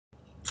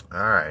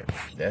Alright,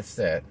 that's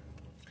that.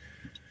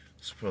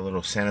 Let's put a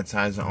little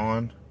sanitizer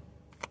on.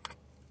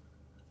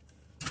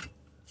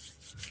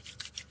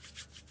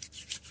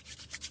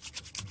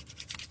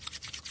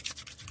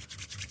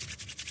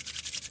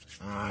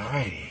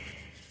 Alrighty.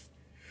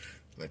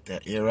 Let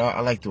that air out. I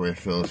like the way it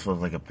feels. It feels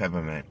like a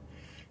peppermint.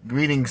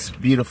 Greetings,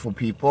 beautiful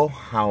people.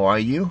 How are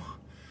you?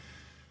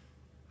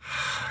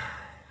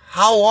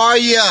 How are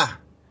ya?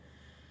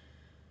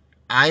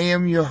 I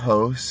am your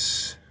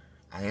host.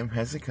 I am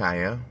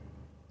Hezekiah,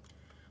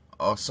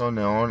 also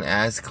known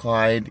as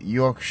Clyde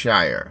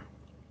Yorkshire.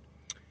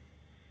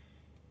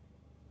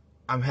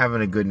 I'm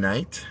having a good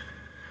night.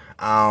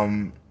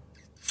 I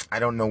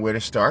don't know where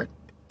to start,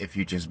 if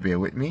you just bear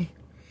with me.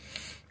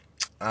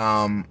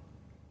 I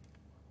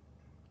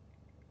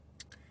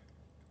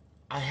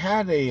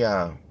had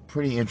a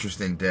pretty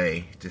interesting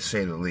day, to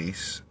say the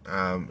least.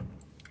 I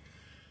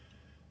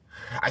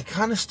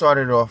kind of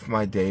started off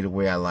my day the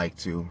way I like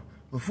to.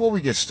 Before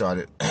we get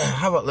started,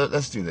 how about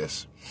let's do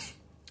this.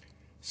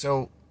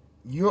 So,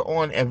 you're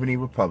on Ebony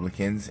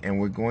Republicans, and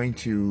we're going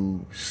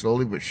to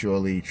slowly but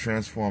surely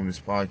transform this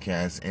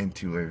podcast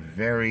into a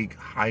very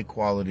high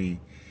quality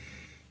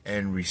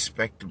and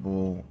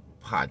respectable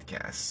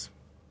podcast,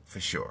 for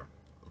sure.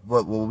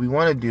 But what we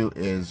want to do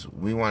is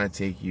we want to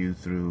take you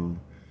through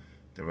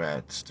the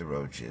rats, the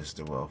roaches,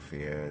 the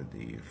welfare,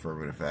 the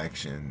affirmative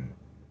action,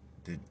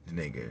 the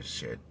nigger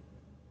shit,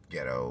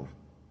 ghetto,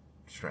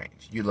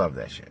 strange. You love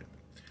that shit.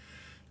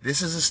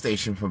 This is a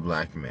station for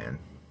black men.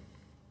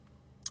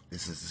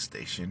 This is a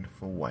station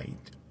for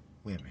white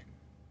women.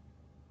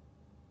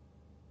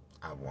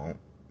 I won't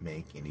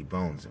make any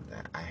bones of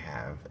that. I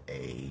have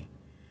a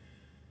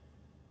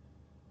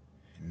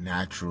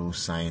natural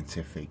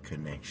scientific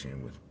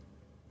connection with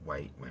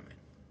white women.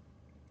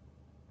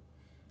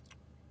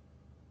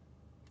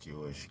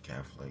 Jewish,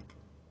 Catholic,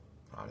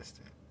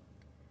 Protestant.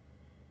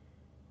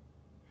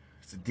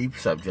 It's a deep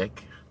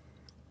subject.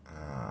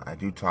 I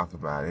do talk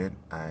about it.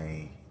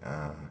 I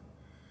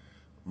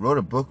wrote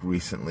a book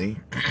recently,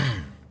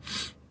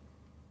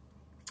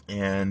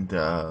 and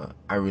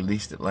I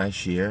released it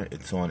last year.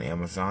 It's on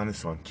Amazon.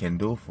 It's on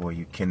Kindle for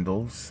you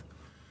Kindles.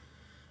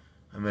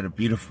 I met a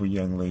beautiful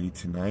young lady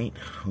tonight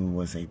who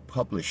was a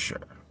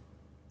publisher,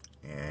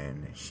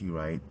 and she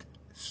writes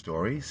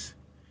stories,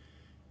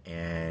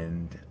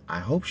 and I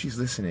hope she's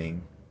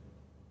listening.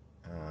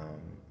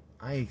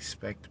 I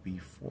expect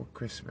before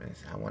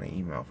Christmas, I want an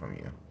email from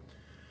you.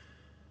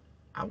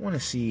 I want to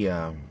see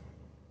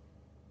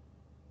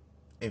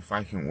if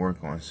I can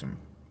work on some,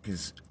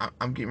 because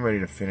I'm getting ready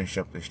to finish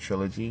up this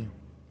trilogy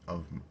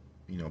of,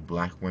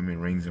 Black Women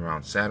Rings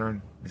Around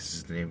Saturn. This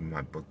is the name of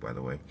my book, by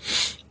the way.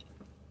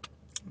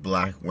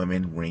 Black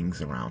Women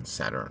Rings Around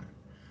Saturn.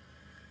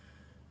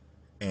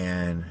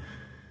 And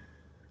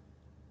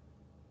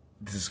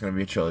this is going to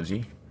be a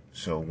trilogy.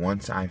 So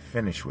once I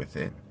finish with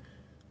it,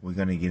 we're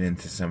going to get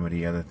into some of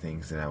the other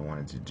things that I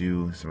wanted to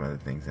do, some other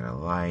things that I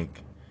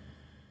like,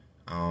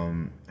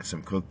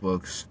 some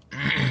cookbooks,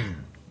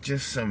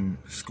 just some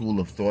school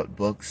of thought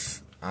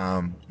books,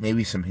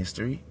 maybe some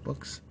history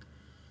books.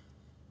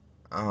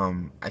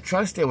 I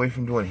try to stay away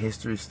from doing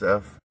history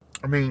stuff.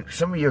 I mean,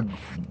 some of your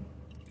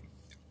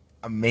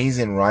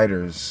amazing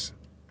writers,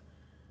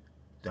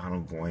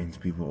 Donald Goines,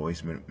 people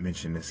always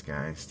mention this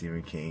guy,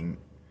 Stephen King.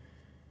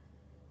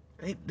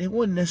 They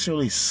weren't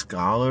necessarily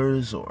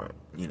scholars or,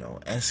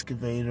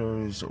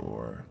 excavators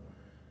or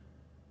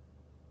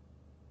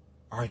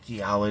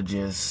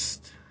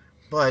archaeologists,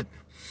 but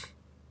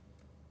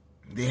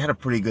they had a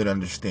pretty good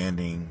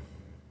understanding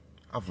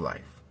of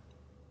life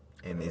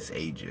in its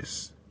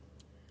ages.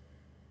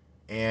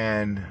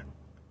 And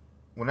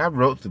when I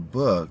wrote the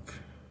book,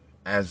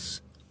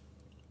 as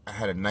I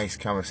had a nice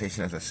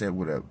conversation, as I said,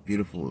 with a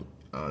beautiful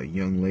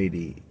young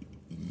lady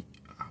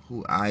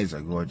whose eyes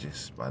are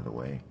gorgeous, by the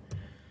way.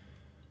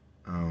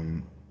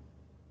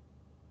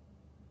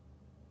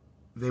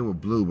 They were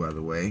blue, by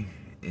the way,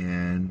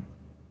 and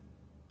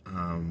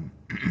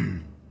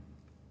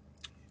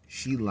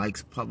she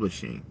likes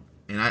publishing,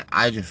 and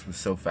I just was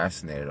so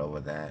fascinated over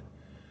that.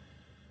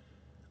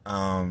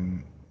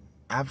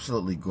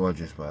 Absolutely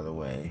gorgeous, by the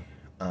way.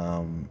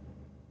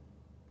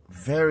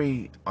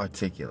 Very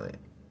articulate.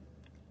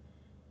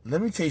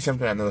 Let me tell you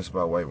something I noticed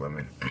about white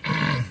women.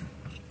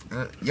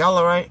 Y'all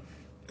alright?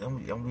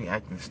 Don't be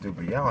acting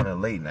stupid. Y'all on a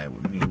late night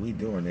with me. We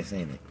doing this,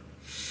 ain't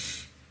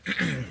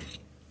it?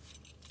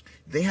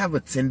 They have a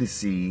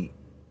tendency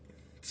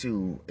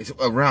to, it's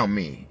around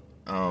me,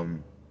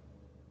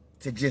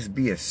 to just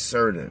be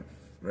assertive,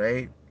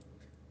 right?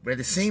 But at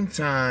the same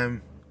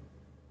time,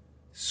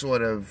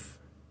 sort of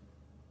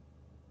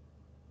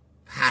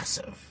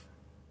passive.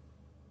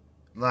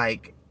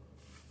 Like,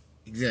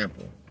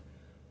 example,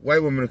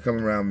 white women will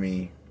come around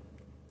me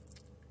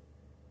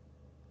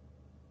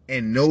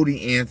and know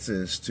the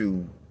answers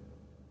to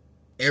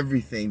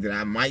everything that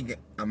I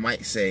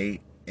might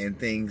say and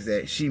things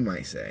that she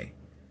might say,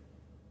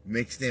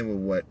 mixed in with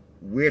what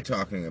we're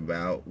talking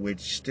about, which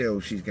still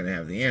she's going to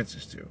have the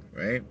answers to,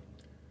 right?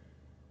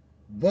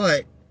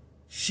 But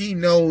she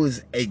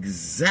knows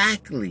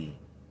exactly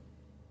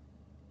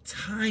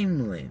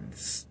timely,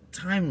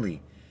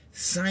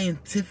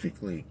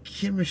 scientifically,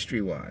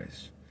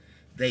 chemistry-wise,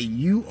 that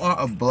you are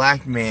a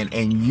black man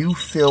and you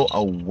feel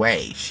a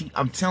way.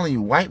 I'm telling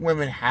you, white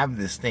women have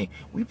this thing.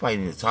 We probably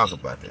need to talk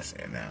about this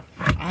here now.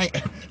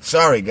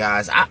 Sorry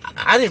guys,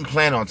 I didn't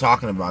plan on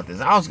talking about this.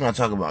 I was going to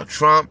talk about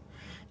Trump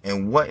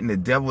and what in the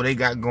devil they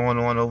got going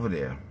on over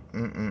there.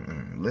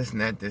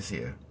 Listen at this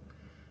here.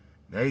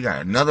 Now you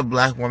got another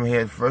black woman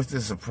here. First,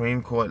 the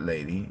Supreme Court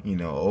lady,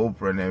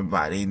 Oprah and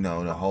everybody,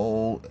 the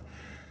whole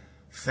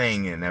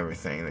thing and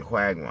everything, the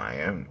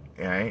quagmire,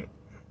 right?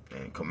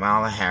 And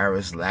Kamala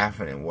Harris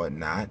laughing and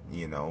whatnot,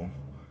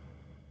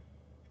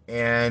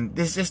 And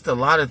there's just a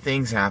lot of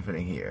things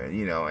happening here,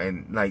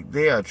 and like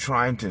they are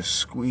trying to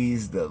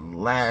squeeze the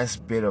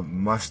last bit of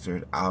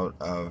mustard out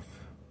of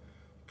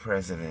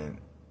President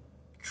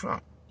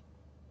Trump.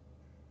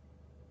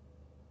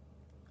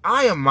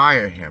 I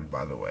admire him,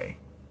 by the way.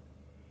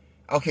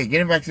 Okay,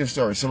 getting back to the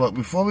story. So look,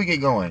 before we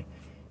get going,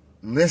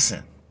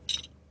 listen.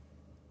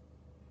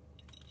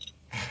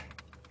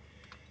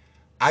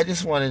 I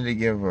just wanted to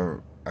give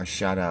a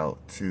shout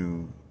out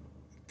to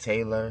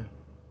Taylor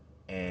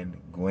and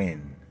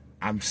Gwen.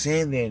 I'm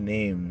saying their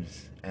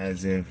names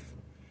as if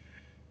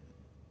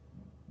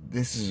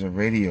this is a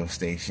radio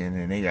station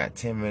and they got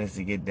 10 minutes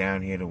to get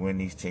down here to win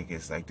these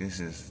tickets like this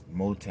is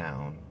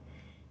Motown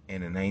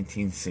in the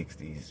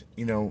 1960s.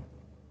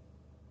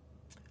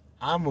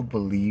 I'm a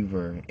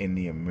believer in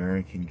the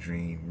American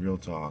dream, real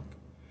talk.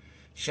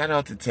 Shout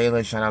out to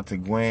Taylor, shout out to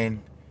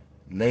Gwen.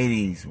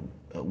 Ladies,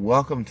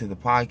 welcome to the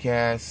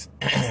podcast.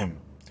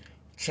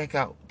 Check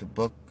out the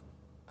book.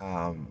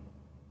 I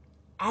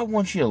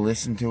want you to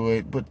listen to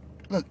it, but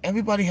look,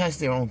 everybody has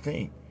their own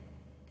thing.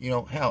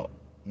 Hell,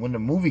 when the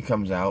movie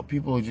comes out,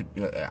 people just,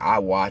 I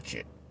watch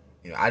it.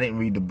 I didn't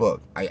read the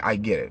book. I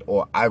get it.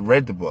 Or I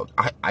read the book.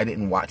 I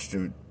didn't watch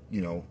the,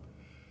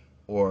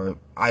 or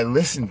I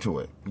listened to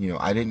it.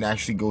 I didn't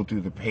actually go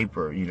through the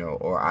paper,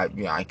 or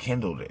I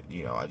Kindled it.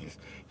 I just,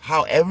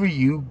 however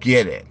you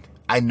get it,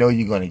 I know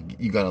you're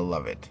gonna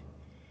love it.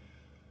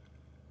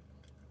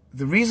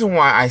 The reason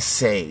why I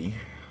say,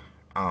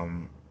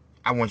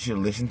 I want you to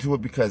listen to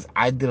it because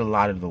I did a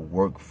lot of the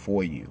work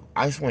for you.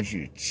 I just want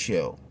you to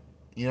chill.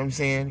 You know what I'm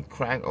saying?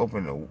 Crack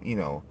open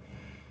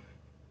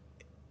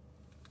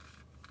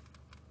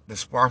the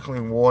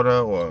sparkling water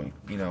or,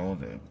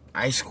 the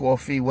iced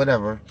coffee,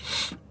 whatever,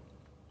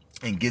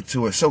 and get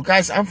to it. So,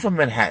 guys, I'm from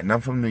Manhattan.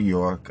 I'm from New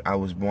York. I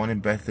was born in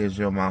Beth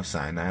Israel, Mount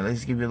Sinai.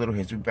 Let's give you a little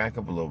history. Back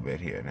up a little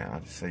bit here now,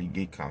 just so you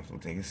get comfortable.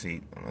 Take a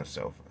seat on the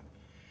sofa.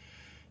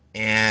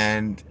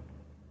 And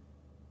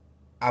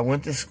I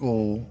went to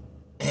school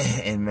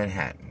in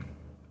Manhattan.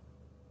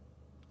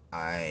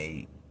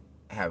 I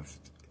have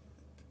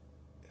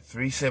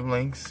 3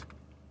 siblings.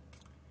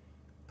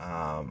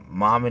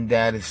 Mom and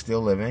dad is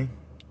still living.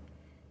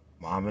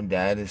 Mom and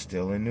dad is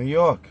still in New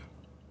York.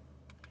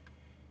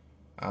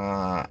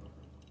 I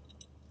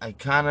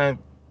kind of,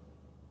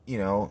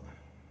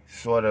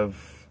 sort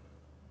of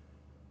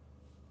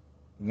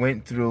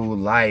went through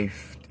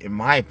life, in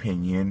my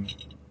opinion,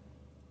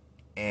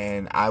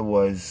 and I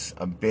was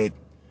a bit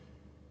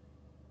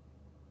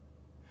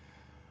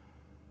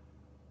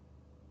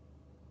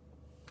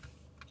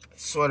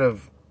sort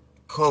of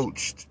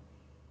coached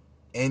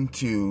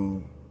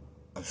into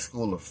a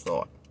school of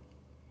thought.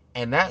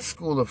 And that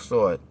school of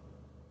thought,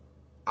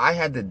 I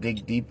had to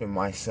dig deep in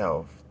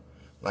myself,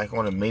 like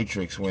on the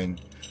Matrix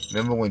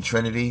remember when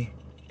Trinity,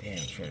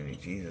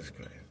 Jesus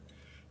Christ,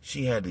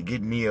 she had to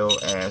get Neo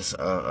ass,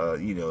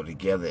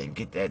 together and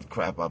get that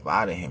crap up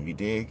out of him, you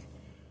dig?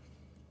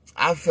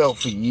 I felt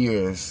for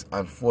years,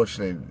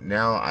 unfortunately,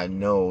 now I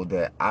know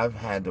that I've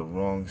had the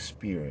wrong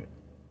spirit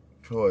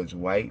towards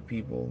white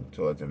people,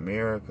 towards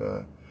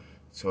America,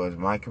 towards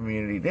my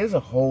community. There's a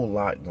whole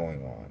lot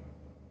going on.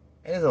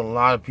 There's a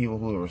lot of people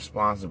who are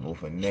responsible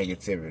for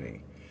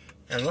negativity.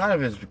 And a lot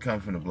of it's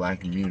come from the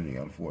black community,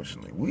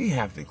 unfortunately. We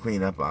have to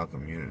clean up our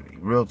community.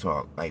 Real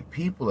talk. Like,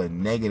 people are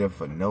negative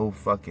for no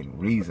fucking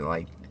reason.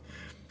 Like,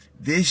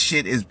 this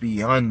shit is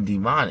beyond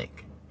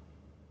demonic.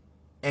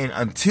 And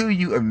until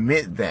you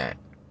admit that,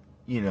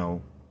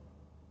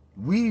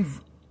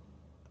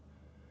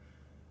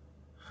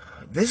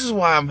 this is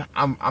why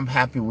I'm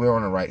happy we're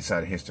on the right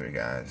side of history,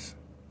 guys.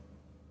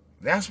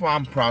 That's why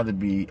I'm proud to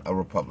be a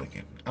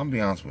Republican. I'm gonna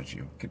be honest with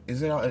you.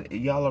 Is it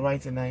y'all all right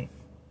tonight?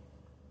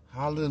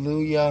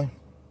 Hallelujah.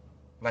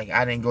 Like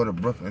I didn't go to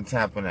Brooklyn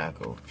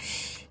Tabernacle.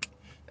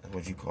 That's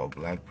what you call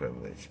black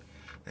privilege.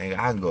 Nigga,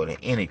 I can go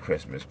to any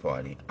Christmas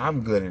party.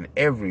 I'm good in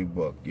every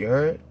book. You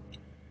heard?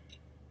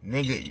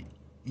 Nigga,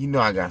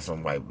 I got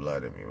some white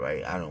blood in me,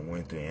 right? I done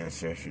went through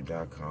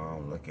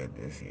Ancestry.com. Look at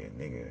this here,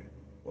 nigga.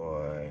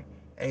 Boy.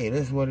 Hey, it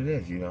is what it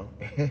is,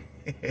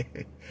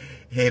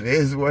 It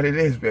is what it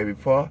is, baby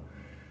Paul.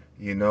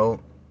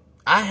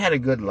 I had a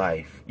good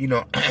life.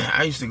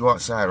 I used to go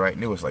outside, right?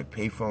 And there was like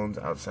payphones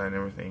outside and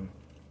everything.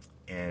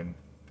 And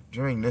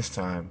during this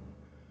time,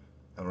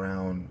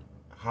 around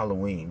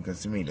Halloween,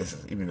 because to me, this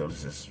is, even though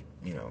this is,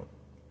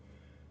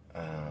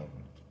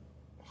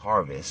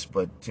 harvest,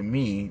 but to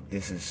me,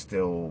 this is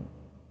still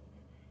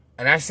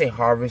And I say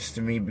harvest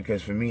to me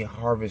because for me,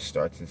 harvest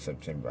starts in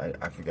September.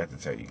 I forgot to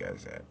tell you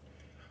guys that.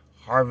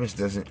 Harvest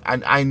doesn't,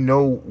 I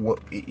know what,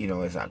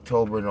 it's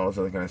October and all this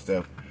other kind of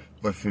stuff.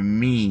 But for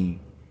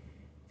me,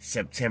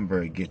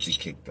 September gets it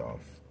kicked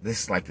off.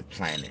 This is like the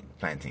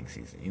planting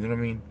season. You know what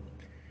I mean?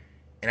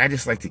 And I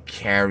just like to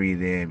carry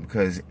it in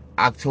because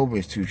October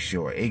is too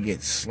short. It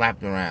gets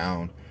slapped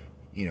around,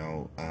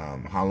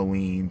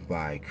 Halloween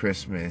by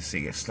Christmas.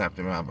 It gets slapped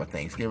around by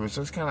Thanksgiving.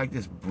 So it's kind of like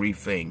this brief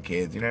thing,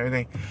 kids, and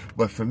everything.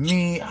 But for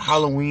me,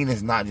 Halloween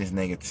is not just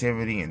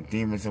negativity and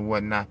demons and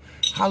whatnot.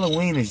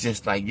 Halloween is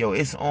just like, yo,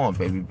 it's on,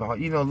 baby.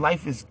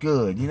 Life is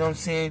good. You know what I'm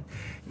saying?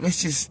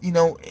 Let's just,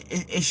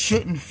 it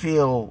shouldn't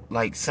feel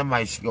like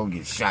somebody's going to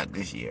get shot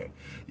this year.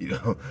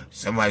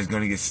 Somebody's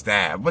going to get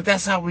stabbed. But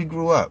that's how we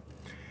grew up.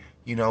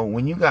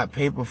 When you got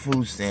paper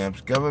food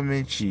stamps,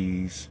 government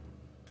cheese,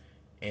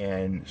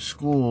 and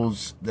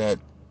schools that,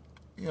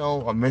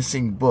 are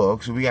missing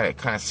books, we got to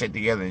kind of sit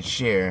together and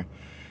share.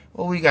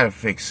 Well, we got to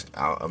fix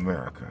our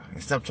America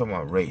and stop talking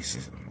about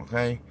racism,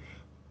 okay?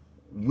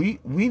 We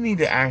need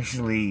to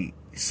actually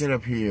sit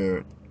up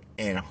here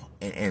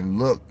and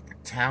look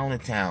town to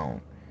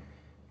town,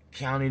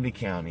 county to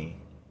county,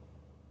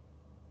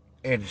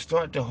 and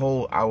start to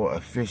hold our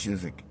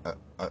officials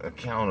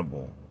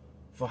accountable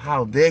for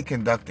how they're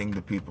conducting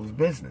the people's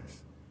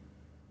business.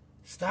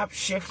 Stop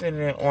shifting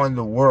it on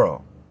the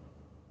world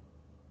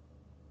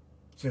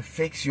to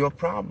fix your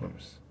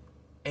problems.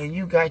 And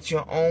you got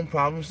your own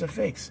problems to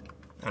fix.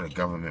 Now the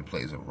government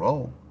plays a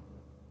role.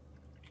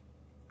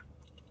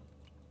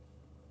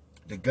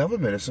 The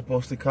government is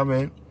supposed to come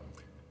in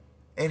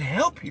and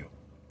help you.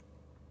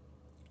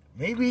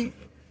 Maybe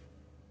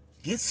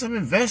get some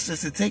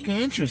investors to take an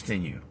interest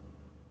in you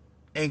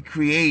and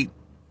create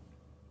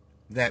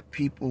that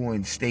people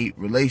and state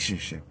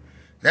relationship.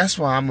 That's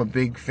why I'm a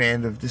big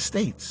fan of the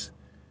states.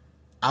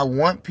 I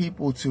want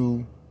people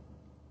to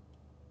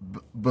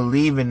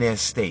believe in their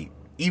state.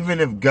 Even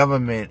if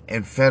government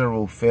and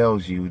federal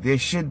fails you, there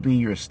should be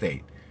your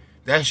state.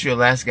 That's your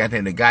last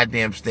goddamn, the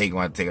goddamn state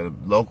going to take a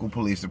local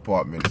police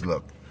department's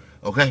look.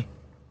 Okay?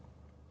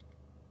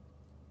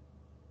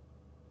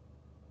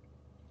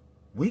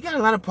 We got a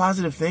lot of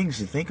positive things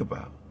to think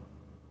about.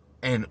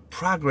 And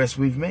progress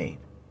we've made.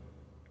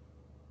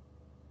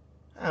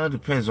 It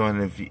depends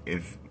on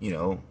if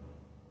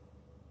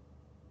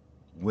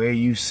where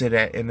you sit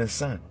at in the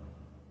sun.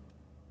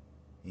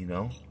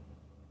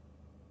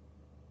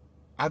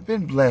 I've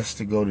been blessed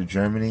to go to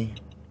Germany.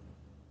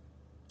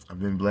 I've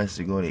been blessed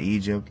to go to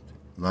Egypt,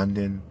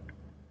 London,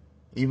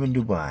 even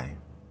Dubai.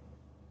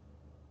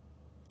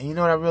 And you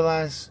know what I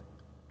realized?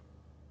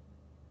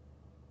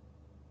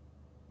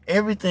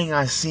 Everything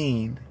I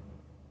seen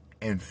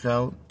and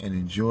felt and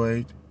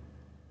enjoyed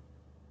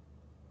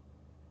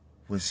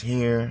was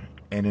here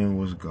and it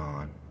was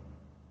gone.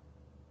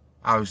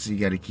 Obviously, you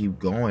got to keep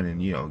going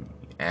and,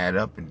 add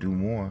up and do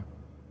more.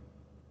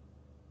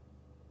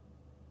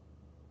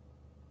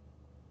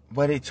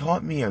 But it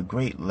taught me a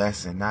great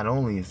lesson. Not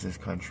only is this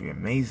country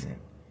amazing,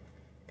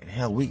 and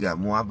hell, we got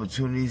more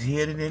opportunities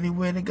here than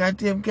anywhere in the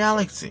goddamn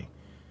galaxy.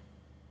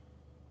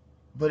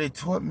 But it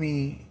taught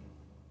me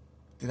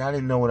that I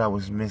didn't know what I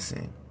was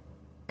missing.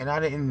 And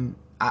I didn't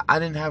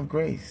have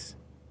grace.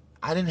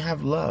 I didn't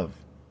have love.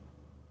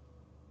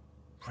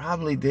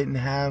 Probably didn't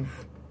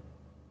have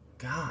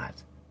God.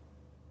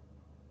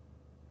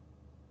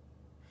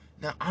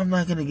 Now, I'm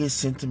not going to get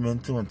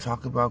sentimental and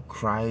talk about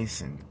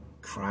Christ and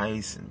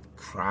Christ and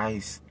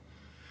Christ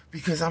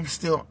because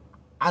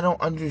I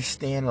don't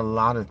understand a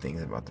lot of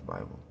things about the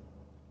Bible.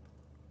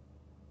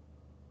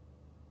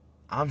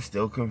 I'm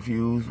still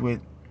confused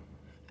with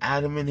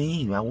Adam and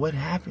Eve. Now, what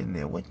happened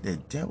there? What the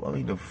devil? I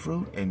mean, the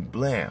fruit and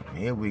blam.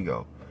 Here we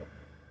go.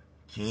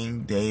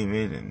 King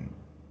David and,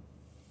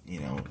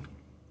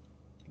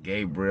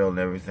 Gabriel and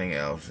everything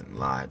else and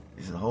Lot.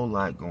 There's a whole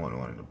lot going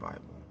on in the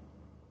Bible.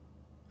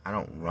 I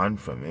don't run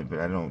from it, but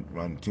I don't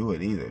run to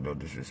it either. No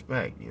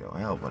disrespect,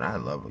 hell, but I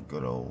love a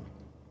good old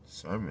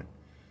sermon.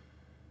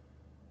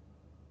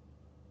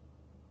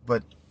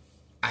 But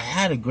I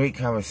had a great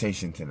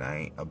conversation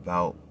tonight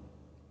about,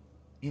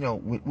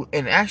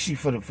 and actually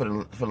for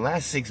the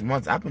last 6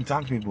 months, I've been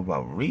talking to people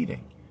about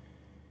reading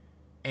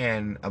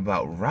and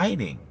about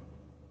writing,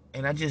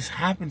 and I just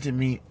happened to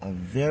meet a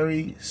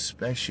very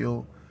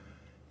special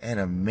and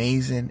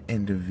amazing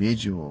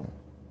individual.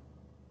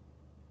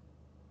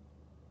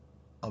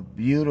 A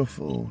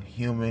beautiful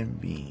human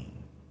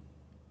being.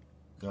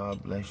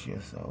 God bless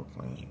your soul,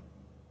 Queen.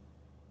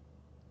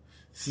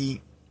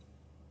 See,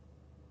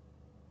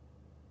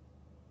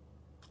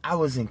 I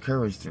was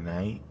encouraged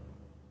tonight,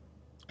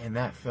 and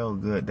that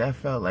felt good. That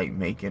felt like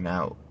making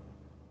out.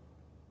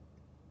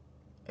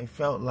 It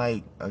felt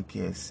like a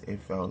kiss. It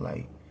felt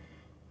like,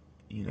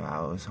 I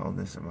was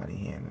holding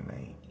somebody's hand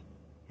tonight.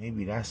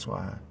 Maybe that's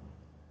why.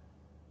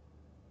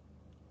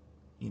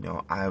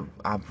 I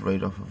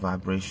operate off of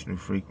vibrational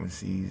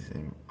frequencies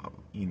and,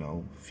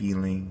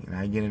 feeling. And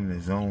I get in the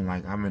zone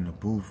like I'm in the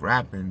booth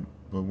rapping,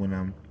 but when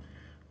I'm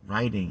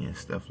writing and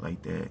stuff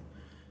like that.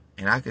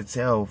 And I could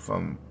tell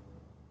from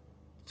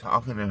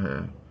talking to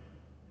her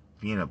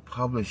being a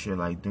publisher,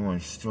 like doing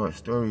short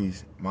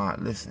stories,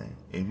 listen,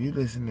 if you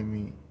listen to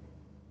me,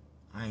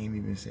 I ain't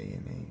even say your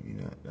name, you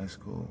know, that's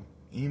cool.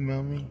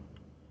 Email me.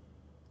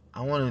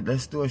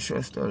 Let's do a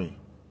short story.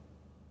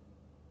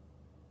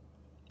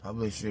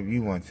 Publish it if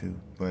you want to,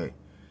 but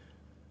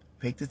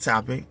pick the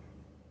topic.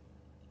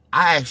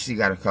 I actually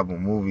got a couple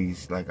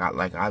movies,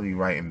 I'll be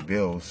writing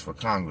bills for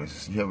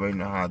Congress. You already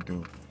know how I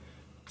do.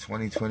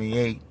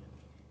 2028,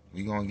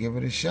 we gonna give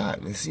it a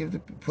shot. Let's see if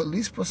at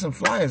least put some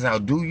flyers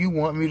out. Do you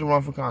want me to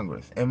run for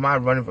Congress? Am I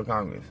running for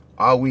Congress?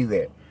 Are we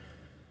there?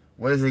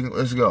 What is it?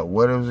 Let's go.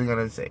 What is it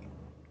gonna say?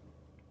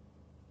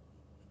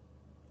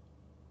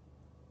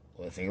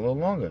 Will it take a little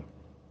longer?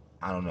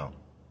 I don't know,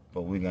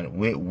 but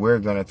we're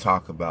gonna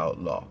talk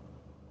about law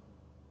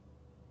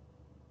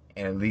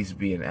and at least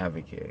be an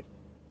advocate.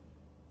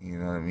 You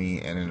know what I mean?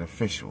 And an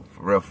official,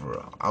 for real, for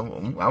real.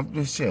 I'm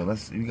just chill.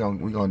 We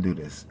gonna do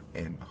this,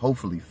 and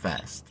hopefully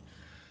fast.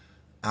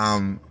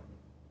 But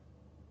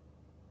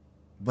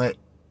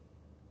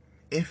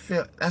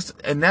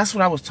that's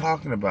what I was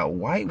talking about.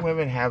 White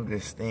women have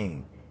this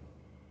thing.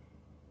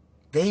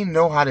 They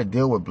know how to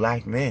deal with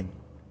black men.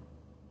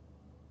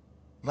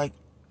 Like,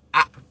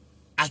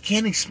 I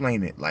can't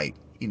explain it. Like,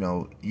 you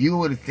know, you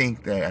would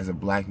think that as a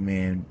black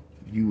man,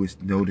 you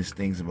would notice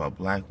things about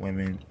black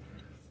women,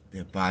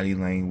 their body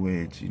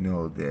language, you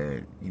know,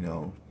 their, you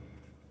know,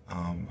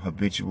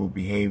 habitual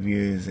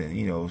behaviors, and,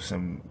 you know,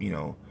 some, you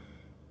know,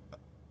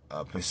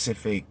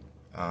 Pacific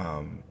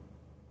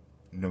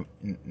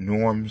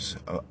norms,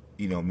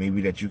 you know,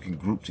 maybe that you can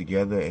group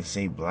together and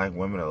say black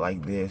women are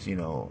like this, you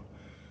know,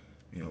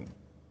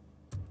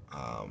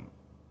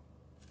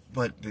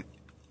 but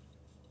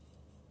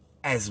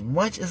as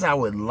much as I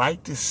would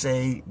like to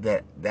say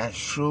that that's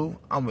true,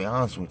 I'll be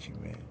honest with you,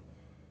 man.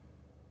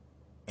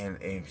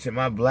 And to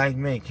my black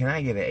men, can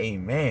I get an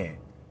amen?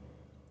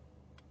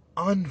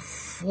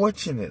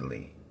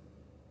 Unfortunately,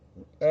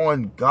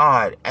 on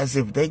God, as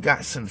if they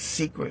got some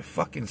secret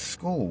fucking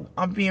school.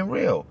 I'm being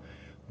real.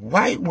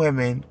 White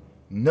women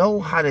know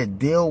how to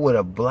deal with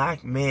a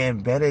black man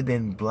better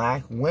than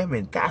black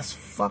women. That's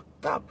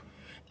fucked up.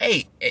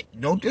 Hey,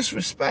 no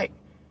disrespect.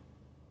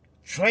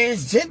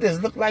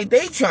 Transgenders look like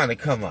they trying to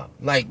come up.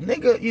 Like,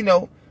 nigga, you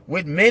know,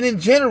 with men in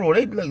general,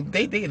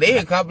 they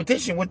in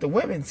competition with the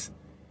women's.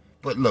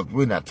 But look,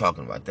 we're not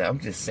talking about that. I'm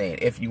just saying,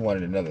 if you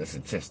wanted another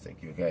statistic,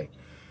 okay?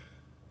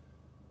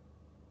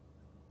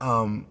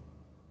 I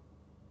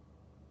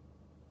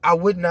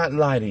would not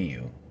lie to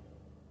you.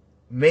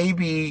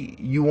 Maybe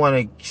you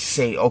want to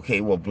say,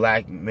 okay, well,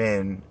 black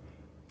men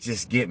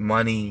just get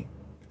money,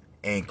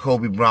 and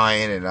Kobe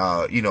Bryant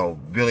and you know,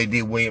 Billy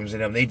D. Williams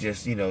and them, they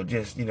just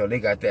they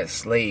got that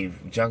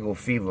slave jungle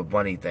fever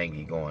bunny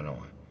thingy going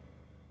on.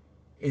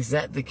 Is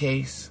that the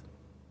case?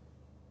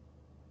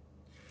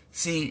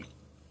 See,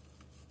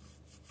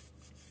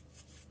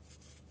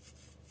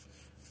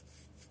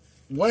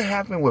 what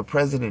happened with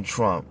President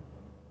Trump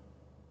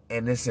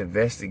and this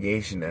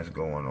investigation that's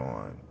going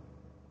on,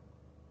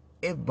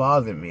 it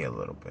bothered me a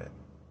little bit.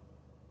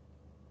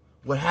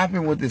 What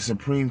happened with the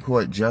Supreme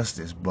Court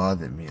justice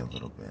bothered me a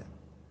little bit.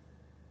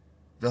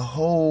 The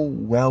whole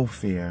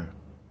welfare,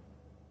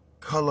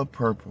 color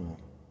purple,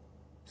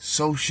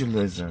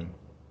 socialism,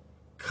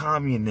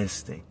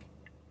 communistic,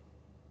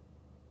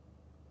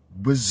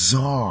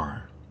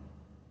 bizarre,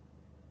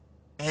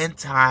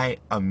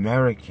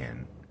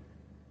 anti-American,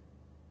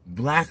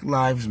 Black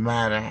Lives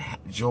Matter,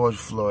 George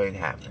Floyd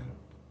happened.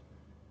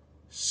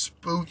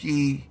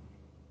 Spooky,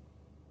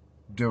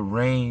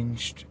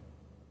 deranged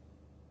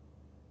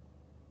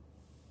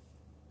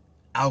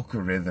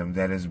algorithm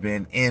that has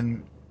been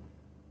in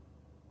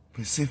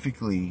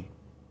specifically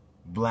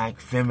black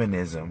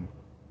feminism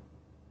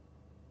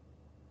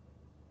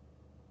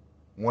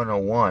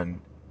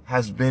 101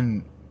 has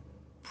been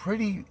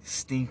pretty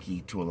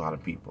stinky to a lot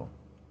of people.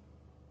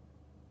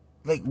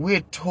 Like,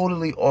 we're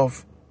totally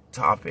off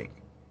topic.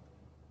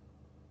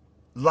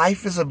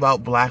 Life is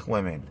about black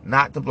women,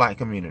 not the black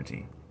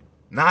community,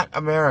 not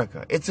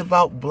America. It's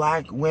about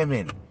black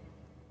women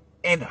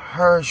and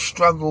her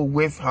struggle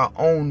with her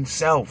own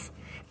self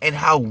and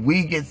how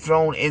we get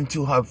thrown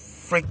into her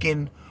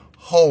freaking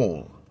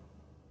hole.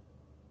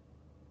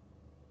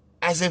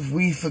 As if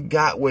we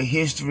forgot what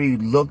history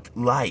looked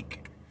like.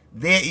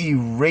 They're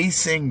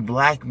erasing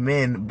black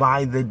men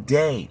by the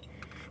day.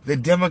 The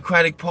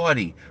Democratic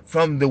Party,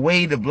 from the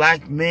way the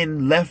black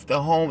men left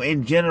the home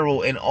in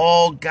general in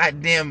all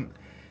goddamn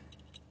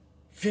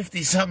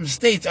 50-something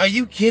states. Are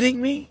you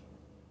kidding me?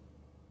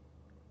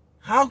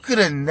 How could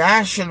a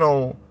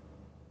national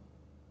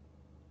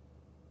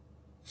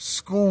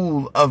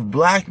school of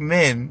black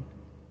men,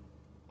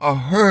 a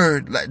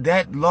herd like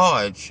that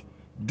large,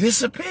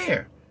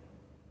 disappear?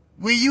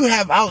 Where you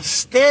have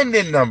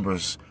outstanding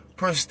numbers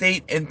per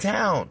state and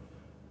town,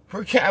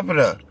 per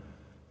capita.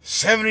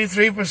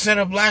 73%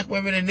 of black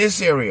women in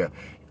this area,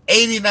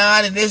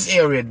 89 in this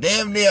area,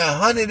 damn near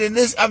 100 in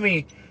this. I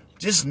mean,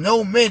 just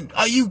no men.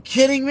 Are you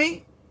kidding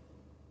me?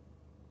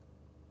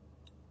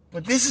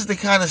 But this is the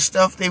kind of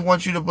stuff they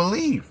want you to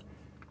believe.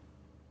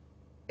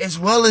 as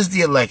well as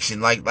the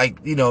election. Like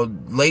you know,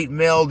 late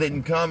mail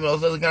didn't come and all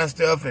this other kind of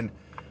stuff. And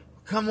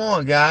come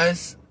on,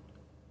 guys.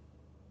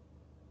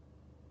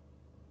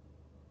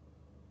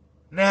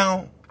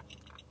 Now,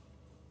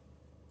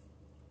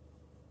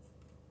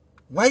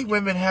 white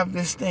women have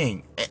this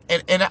thing,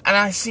 and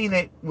I've seen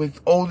it with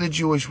older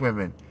Jewish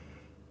women.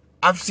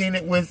 I've seen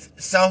it with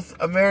South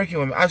American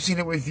women. I've seen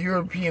it with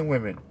European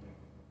women.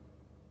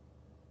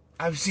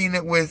 I've seen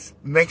it with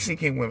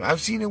Mexican women. I've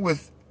seen it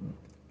with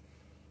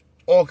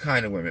all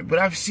kind of women. But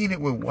I've seen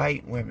it with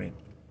white women,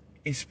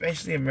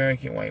 especially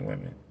American white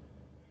women.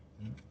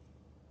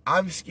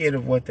 I'm scared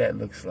of what that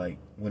looks like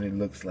when it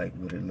looks like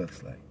what it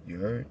looks like. You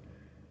heard?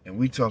 And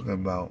we talking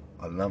about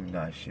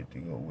alumni shit to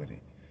go with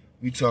it.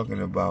 We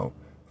talking about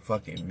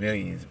fucking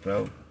millions,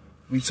 bro.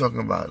 We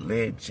talking about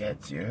lead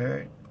jets, you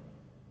heard?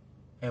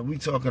 And we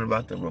talking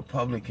about the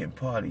Republican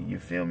Party, you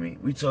feel me?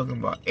 We talking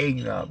about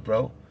eggnog,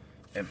 bro.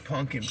 And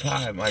pumpkin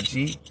pie, my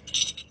G.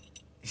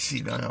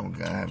 See, no, I'm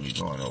gonna have me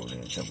going over there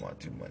and talking about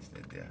too much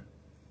there.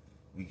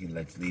 We can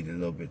let's lead a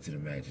little bit to the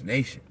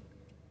imagination.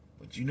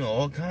 But you know,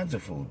 all kinds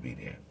of food be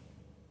there.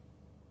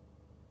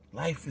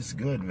 Life is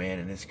good, man,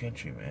 in this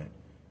country, man.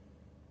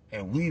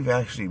 And we've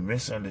actually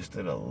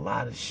misunderstood a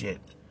lot of shit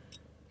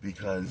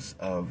because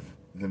of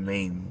the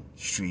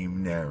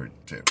mainstream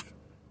narrative.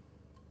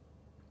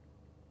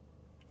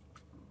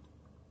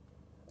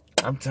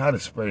 I'm tired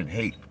of spreading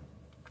hate.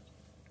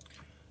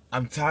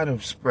 I'm tired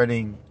of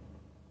spreading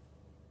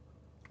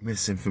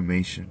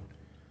misinformation.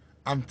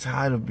 I'm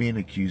tired of being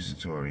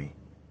accusatory.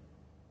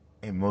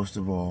 And most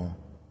of all,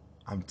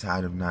 I'm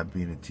tired of not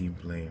being a team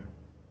player.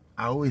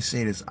 I always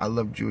say this, I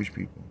love Jewish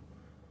people.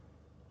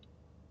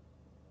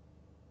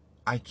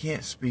 I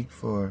can't speak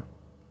for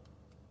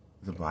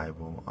the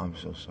Bible. I'm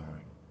so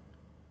sorry.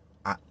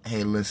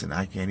 Hey, listen,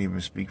 I can't even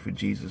speak for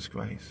Jesus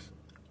Christ.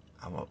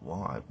 I won't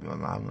lie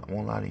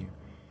to you.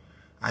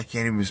 I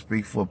can't even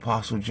speak for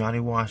Apostle Johnny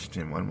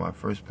Washington, one of my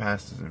first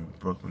pastors in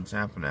Brooklyn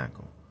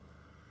Tabernacle.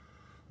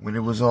 When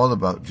it was all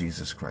about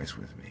Jesus Christ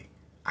with me.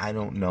 I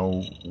don't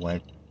know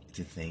what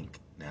to think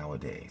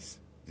nowadays.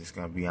 Just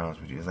gonna be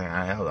honest with you. It's like,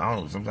 I don't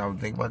know, sometimes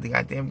I think about the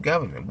goddamn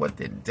government. What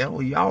the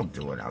devil y'all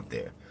doing out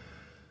there?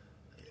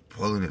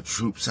 Pulling the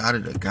troops out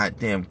of the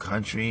goddamn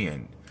country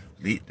and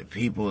the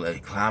people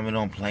that climbing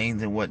on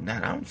planes and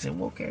whatnot. I'm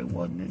saying, okay,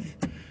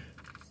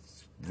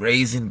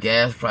 raising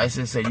gas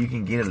prices so you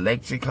can get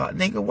electric car.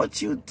 Nigga,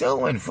 what you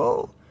doing,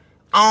 fool?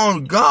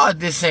 On God,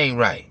 this ain't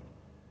right.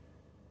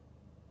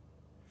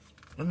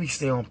 Let me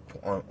stay on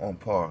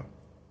par.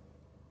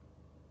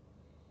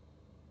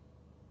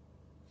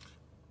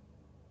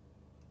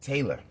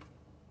 Taylor,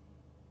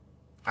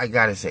 I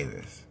gotta say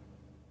this.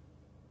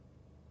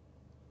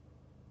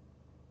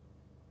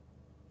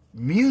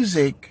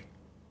 Music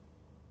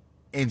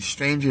in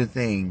Stranger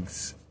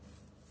Things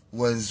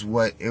was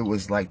what it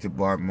was like to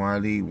Bob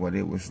Marley, what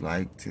it was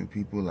like to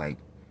people like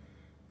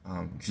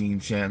Gene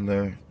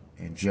Chandler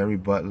and Jerry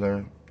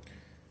Butler,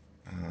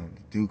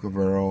 Duke of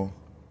Earl,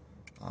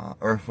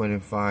 Earth, Wind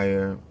and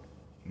Fire,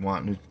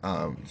 Martin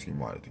Luther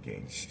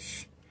King,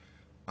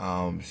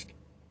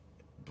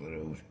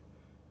 Blues,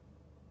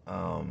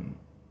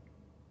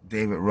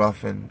 David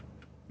Ruffin,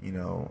 you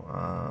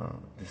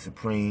know, the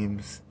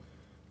Supremes.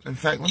 In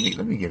fact,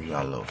 let me give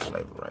y'all a little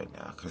flavor right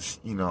now,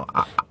 cause you know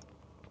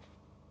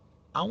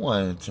I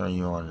want to turn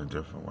you on in a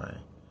different way,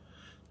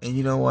 and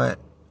you know what?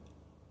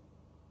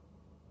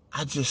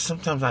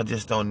 Sometimes I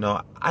just don't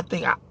know. I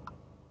think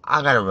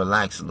I gotta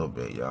relax a little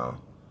bit,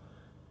 y'all.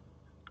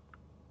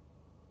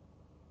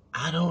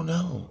 I don't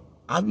know.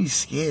 I be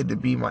scared to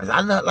be myself.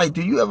 I'm not like.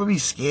 Do you ever be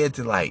scared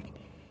to like?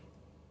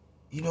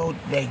 You know,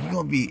 like you're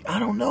gonna be. I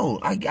don't know.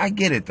 I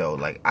get it though.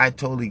 Like I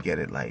totally get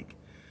it. Like.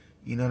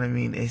 You know what I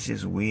mean? It's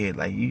just weird.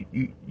 Like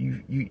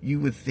you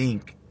would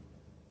think,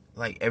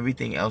 like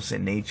everything else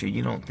in nature,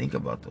 you don't think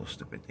about those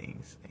stupid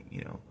things. Like,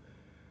 you know,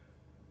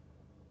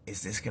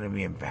 is this gonna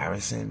be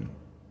embarrassing?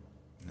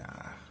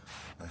 Nah,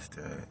 let's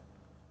do it.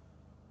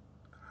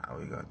 How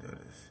we gonna do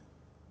this?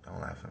 Don't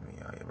laugh at me,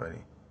 y'all. You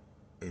ready?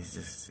 It's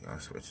just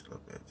gonna switch a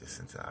little bit, just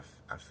until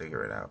I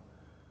figure it out.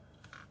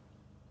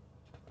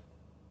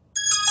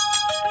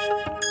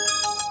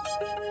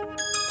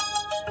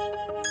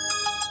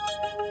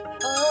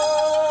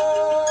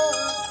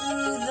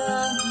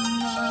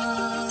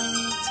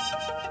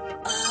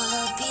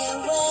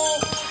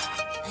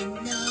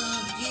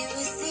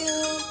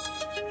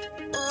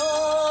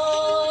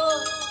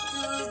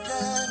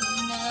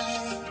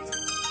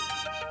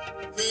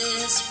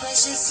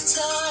 Precious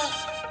time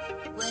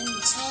when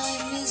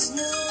time is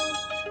new.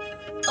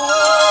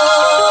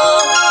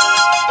 All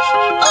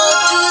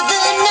through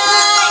the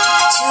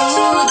night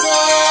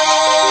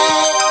today.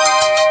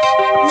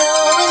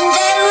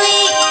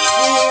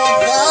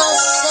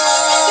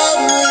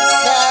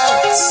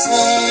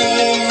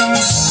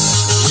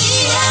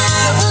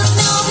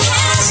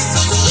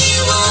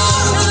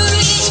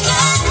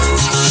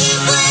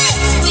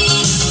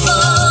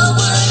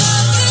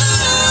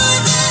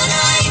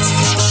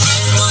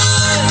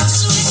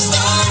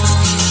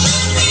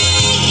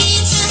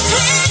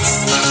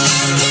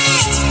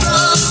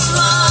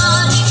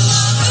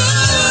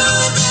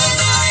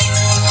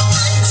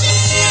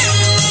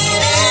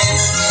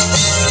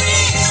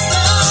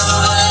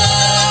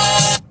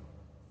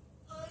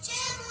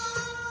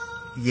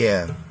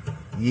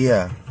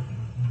 Yeah.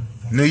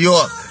 New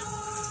York.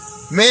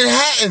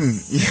 Manhattan.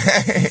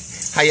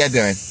 How y'all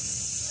doing?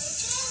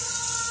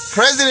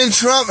 President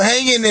Trump,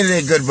 hang in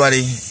there, good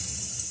buddy.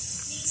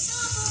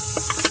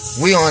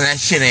 We on that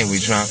shit, ain't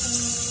we, Trump?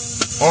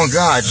 On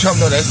God,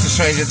 Trump know that's the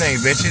stranger thing,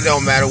 bitch. It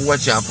don't matter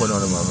what y'all put on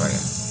the motherfucker.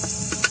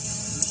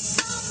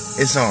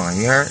 It's on,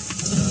 you heard?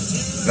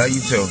 Love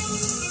you too.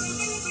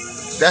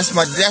 That's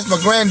my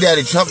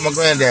granddaddy, Trump, my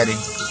granddaddy.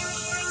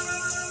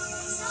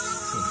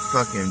 Some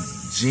fucking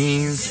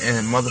jeans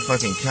and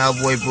motherfucking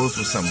cowboy boots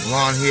with some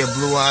blonde hair,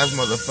 blue eyes,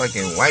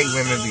 motherfucking white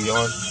women be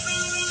on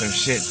some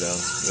shit though.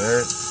 You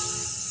heard?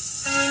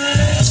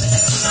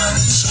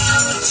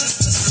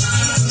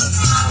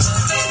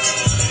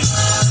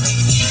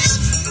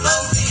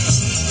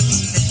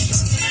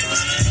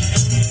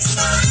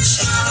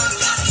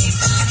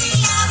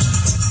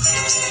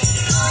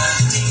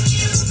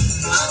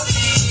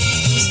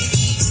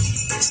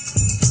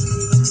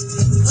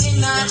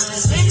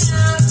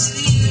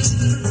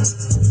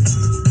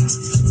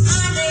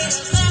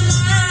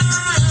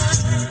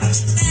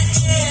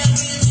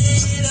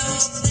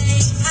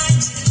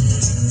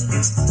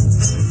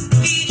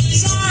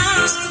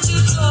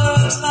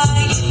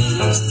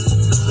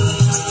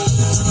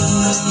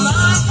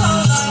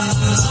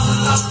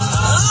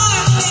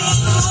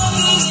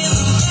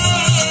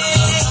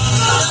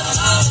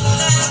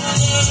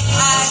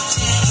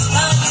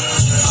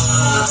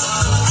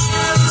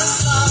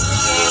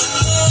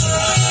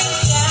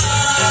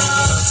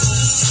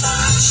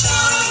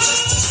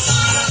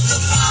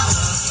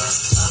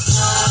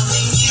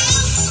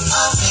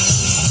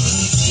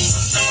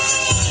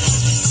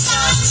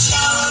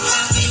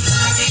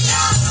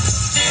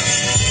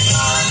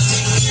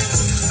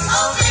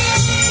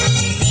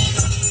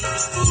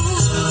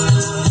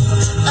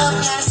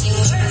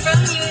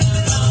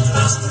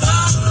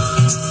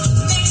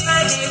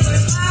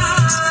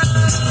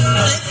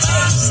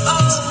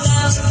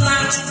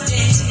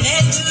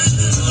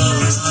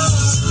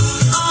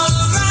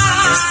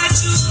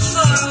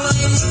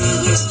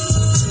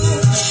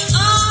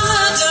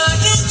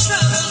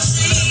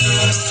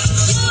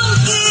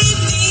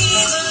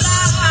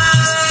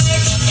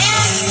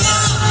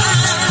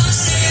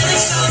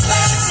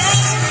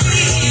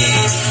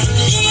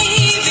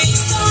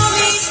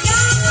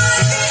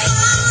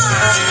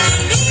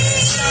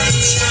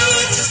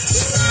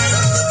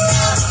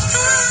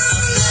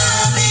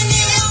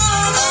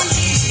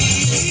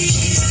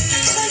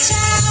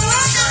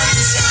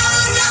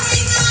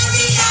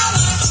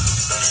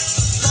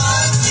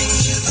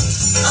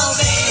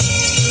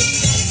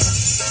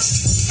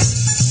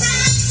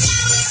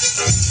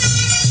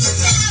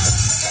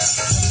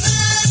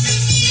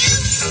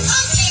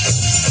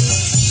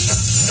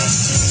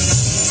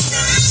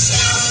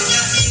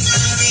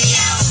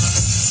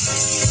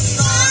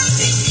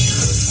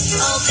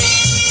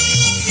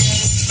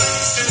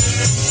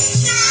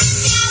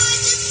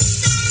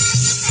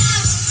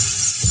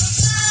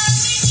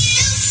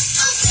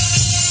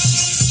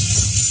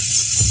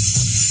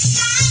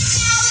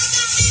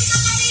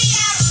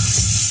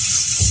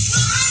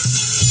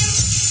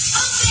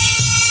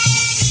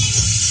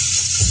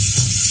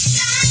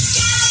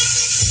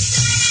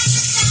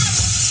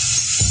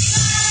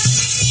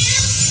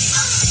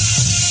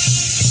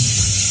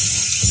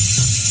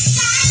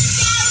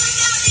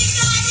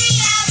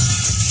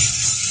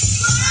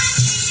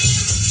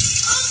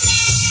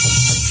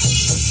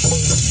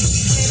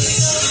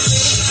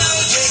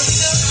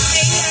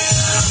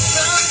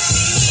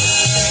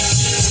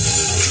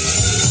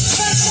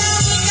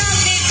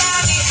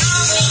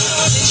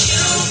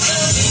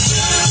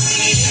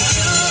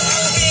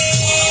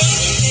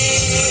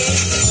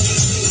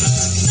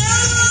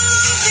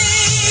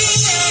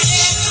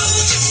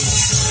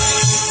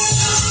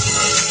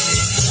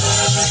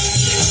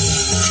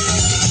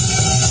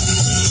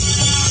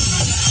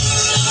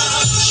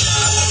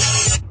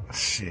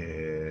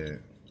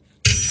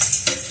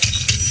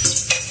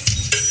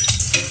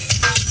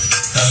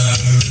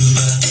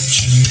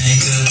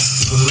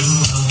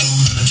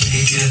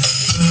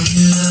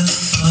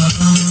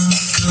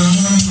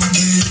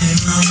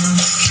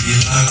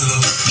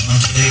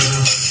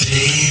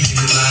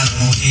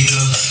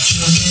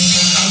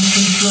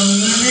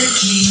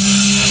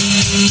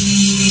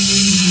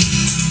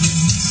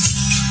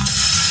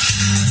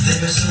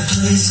 There's a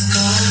place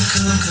called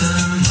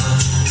Kokomo.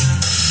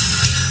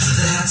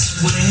 That's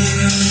where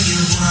you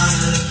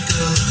wanna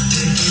go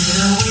to get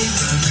away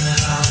from it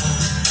all.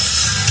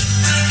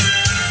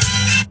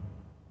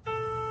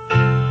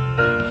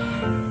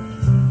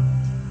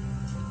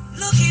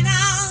 Looking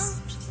out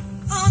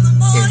on the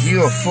morning. If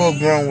you're a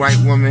full-grown white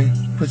woman,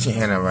 put your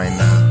hand up right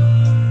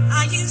now.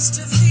 I used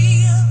to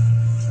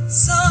feel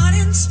so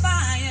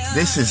uninspired.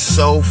 This is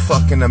so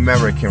fucking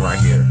American right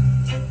here.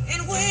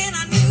 And when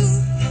I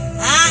knew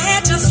I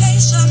had to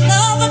face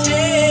another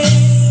day,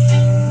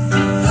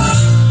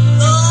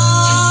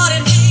 Lord,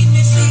 it made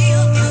me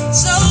feel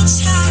so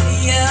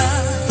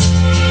tired.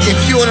 If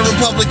you're in the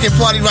Republican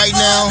Party right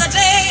now,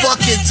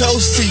 fucking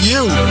toast to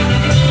you.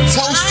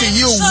 Toast to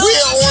you.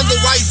 We're on the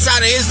right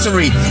side of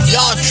history.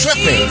 Y'all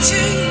tripping.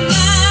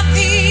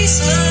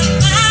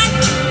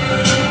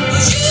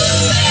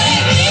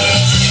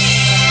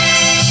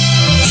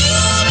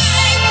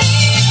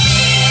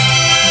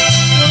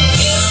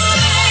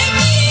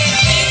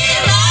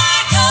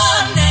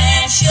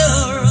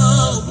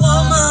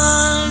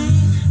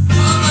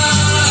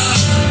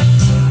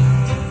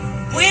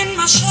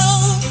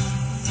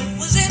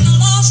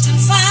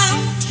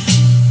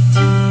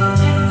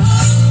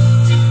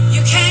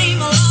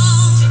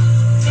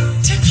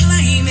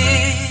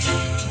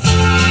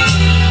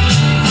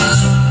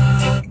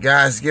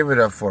 Guys, give it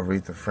up for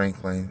Aretha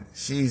Franklin.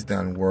 She's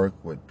done work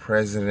with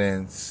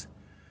presidents,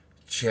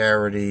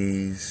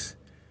 charities.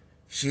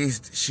 She's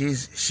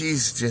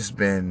just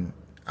been,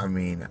 I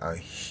mean, a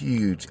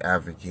huge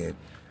advocate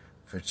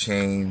for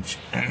change.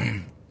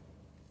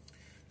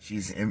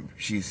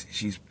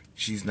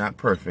 she's not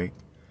perfect,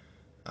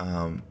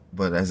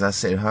 but as I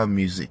said, her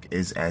music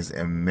is as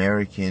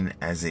American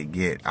as it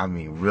get. I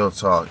mean, real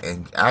talk.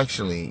 And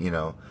actually, you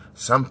know,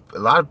 a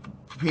lot of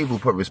people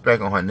put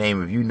respect on her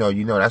name. If you know,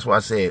 you know. That's why I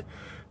said,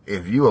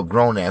 if you a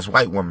grown ass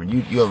white woman,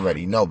 you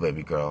already know,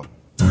 baby girl.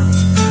 I'm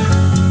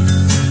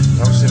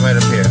sitting right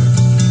up here.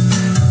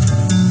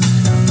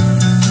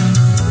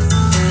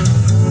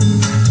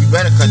 You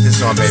better cut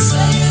this on, baby.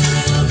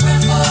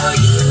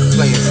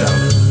 Play yourself.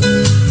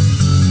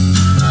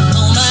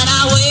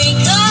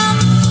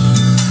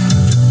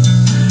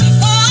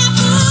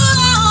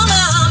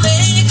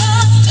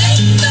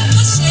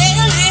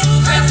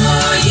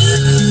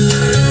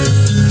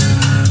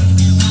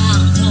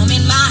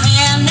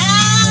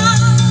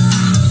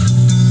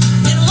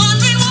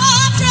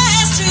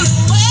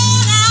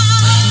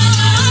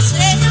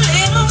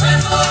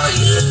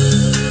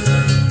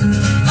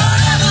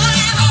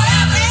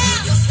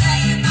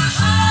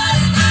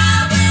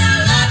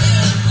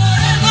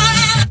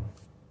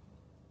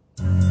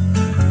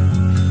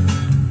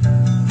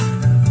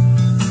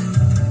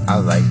 I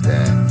like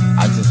that.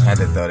 I just had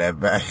to throw that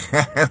back.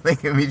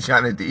 Look at me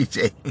trying to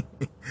DJ.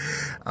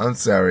 I'm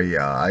sorry,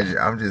 y'all.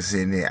 I'm just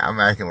sitting there. I'm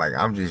acting like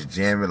I'm just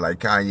jamming like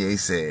Kanye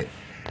said.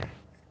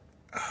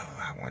 Oh,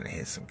 I want to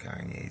hit some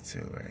Kanye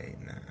too, right?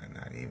 Nah,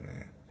 not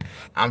even.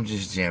 I'm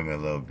just jamming a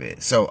little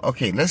bit. So,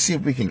 okay, let's see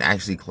if we can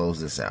actually close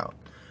this out.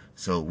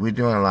 So, we're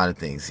doing a lot of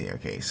things here,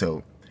 okay?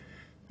 So,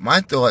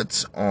 my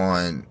thoughts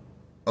on...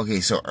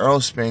 Okay, so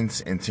Errol Spence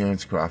and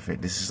Terrence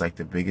Crawford, this is like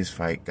the biggest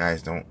fight.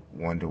 Guys, don't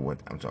wonder what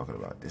I'm talking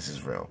about. This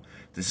is real.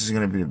 This is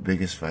going to be the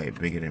biggest fight,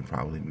 bigger than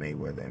probably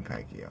Mayweather and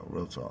Pacquiao.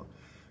 Real talk.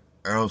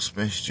 Errol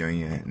Spence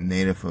Jr.,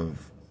 native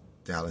of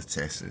Dallas,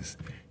 Texas,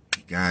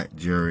 got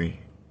jury,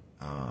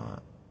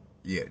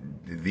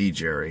 the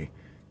jury,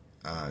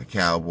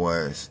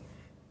 Cowboys,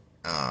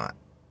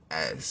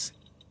 as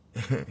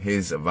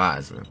his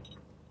advisor.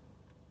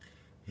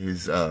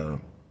 His,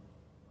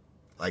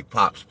 like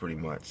Pops, pretty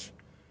much.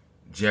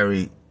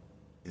 Jerry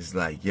is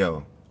like,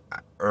 yo,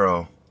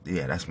 Earl,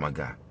 yeah, that's my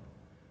guy.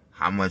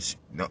 How much?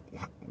 No,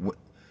 what?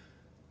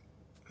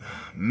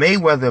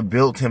 Mayweather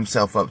built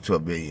himself up to a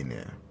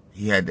billionaire.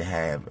 He had to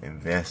have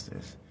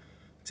investors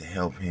to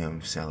help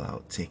him sell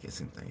out tickets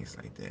and things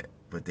like that.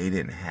 But they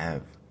didn't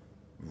have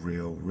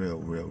real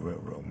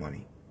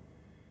money.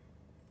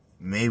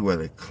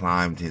 Mayweather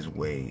climbed his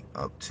way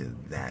up to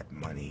that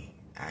money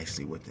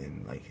actually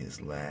within like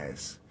his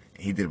last...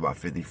 He did about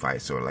 50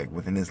 fights, so like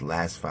within his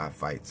last 5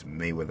 fights,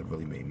 Mayweather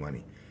really made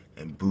money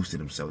and boosted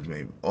himself.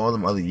 All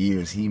them other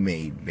years, he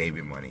made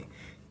baby money,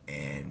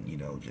 and you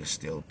know, just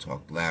still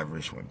talked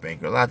lavish, went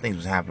bankrupt. A lot of things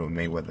was happening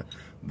with Mayweather,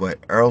 but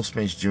Errol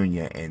Spence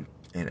Jr. and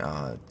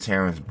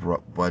Terrence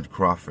Bud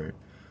Crawford,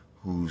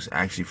 who's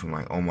actually from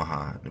like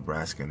Omaha,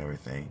 Nebraska, and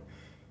everything.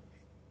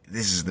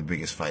 This is the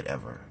biggest fight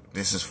ever.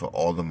 This is for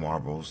all the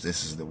marbles.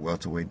 This is the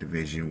welterweight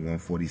division,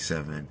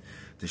 147,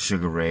 the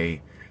Sugar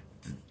Ray,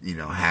 you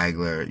know,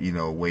 Hagler, you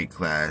know, weight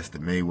class, the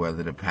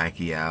Mayweather, the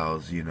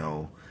Pacquiaos, you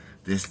know,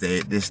 this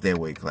their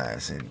weight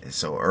class. And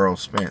so Errol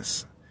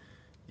Spence,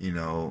 you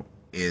know,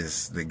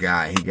 is the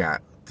guy. He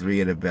got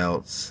 3 of the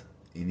belts.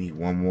 You need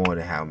 1 more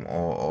to have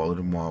all of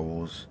the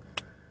marbles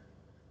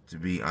to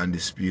be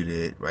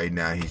undisputed. Right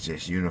now, he's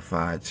just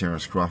unified.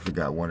 Terrence Crawford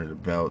got 1 of the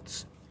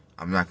belts.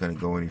 I'm not going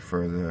to go any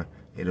further.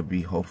 It'll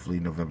be hopefully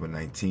November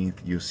 19th.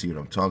 You'll see what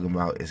I'm talking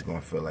about. It's going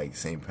to feel like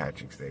St.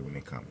 Patrick's Day when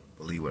they come.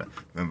 Believe it.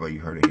 Remember, you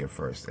heard it here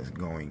first. It's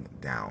going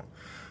down.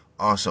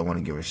 Also, I want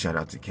to give a shout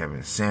out to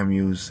Kevin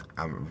Samuels.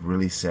 I'm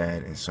really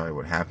sad and sorry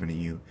what happened to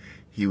you.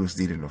 He was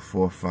leading the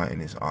forefront in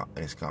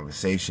his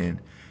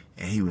conversation,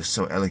 and he was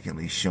so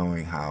eloquently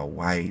showing how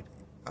white,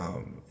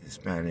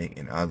 Hispanic,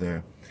 and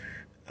other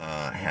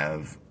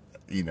have,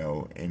 you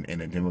know,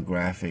 in a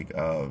demographic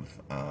of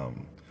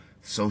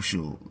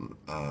social,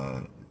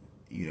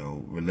 you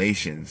know,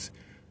 relations,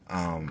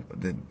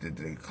 the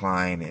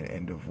decline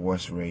and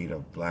divorce rate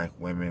of black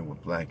women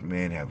with black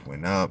men have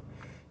went up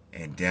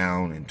and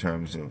down in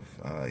terms of,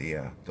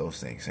 those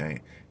things,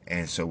 right?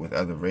 And so with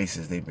other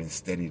races, they've been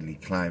steadily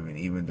climbing,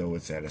 even though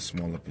it's at a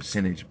smaller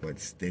percentage, but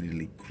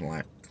steadily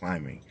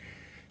climbing.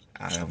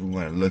 If we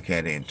want to look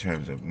at it in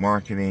terms of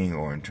marketing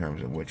or in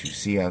terms of what you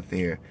see out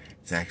there,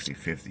 it's actually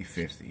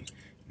 50-50.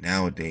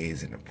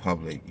 nowadays in the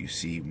public, you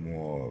see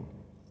more,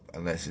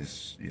 unless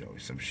it's,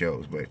 some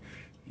shows, but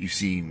you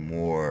see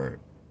more,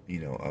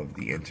 of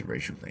the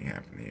interracial thing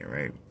happening here,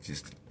 right?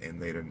 Just in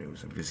later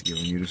news. I'm just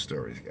giving you the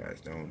stories,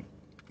 guys. Don't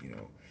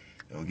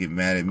get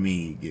mad at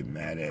me. Get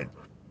mad at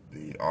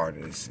the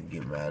artists and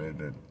get mad at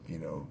the,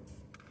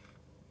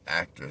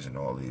 actors and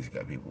all these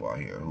people out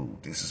here who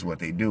this is what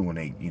they do when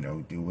they,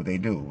 do what they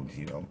do,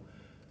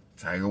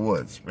 Tiger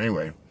Woods.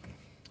 Anyway,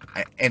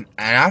 and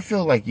I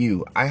feel like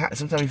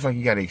sometimes you feel like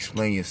you got to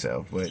explain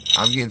yourself, but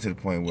I'm getting to the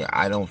point where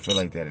I don't feel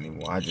like that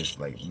anymore. I just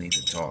need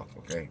to talk,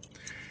 okay?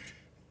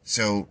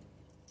 So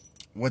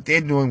what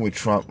they're doing with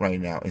Trump right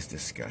now is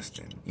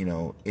disgusting.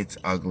 It's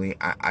ugly.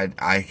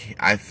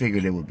 I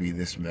figured it would be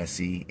this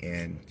messy,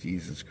 and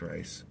Jesus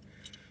Christ,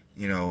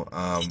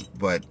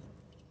 but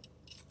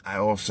I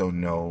also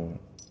know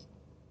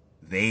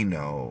they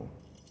know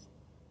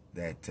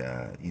that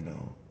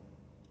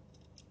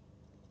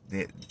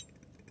that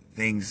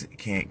things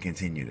can't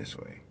continue this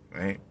way,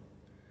 right?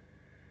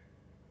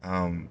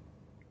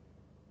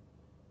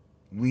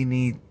 We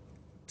need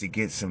to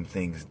get some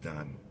things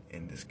done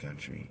in this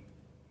country,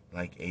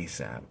 like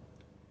ASAP.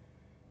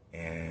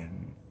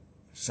 And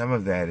some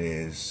of that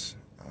is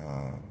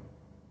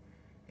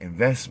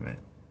investment.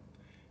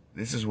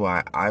 This is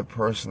why I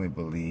personally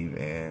believe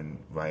in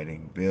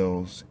writing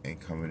bills and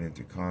coming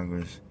into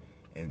Congress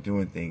and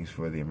doing things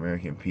for the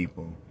American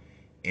people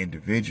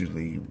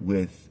individually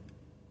with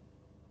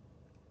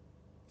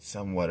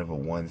somewhat of a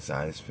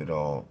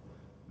one-size-fits-all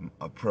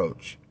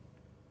approach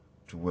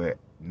to where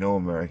no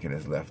American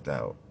is left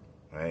out,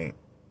 right?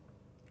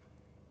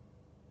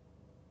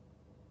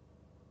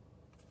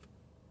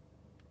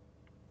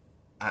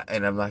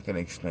 And I'm not going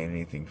to explain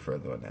anything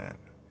further on that.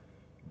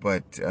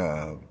 But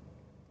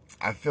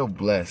I feel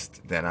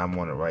blessed that I'm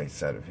on the right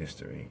side of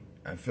history.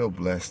 I feel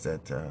blessed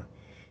that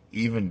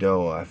even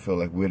though I feel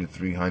like we're the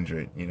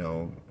 300,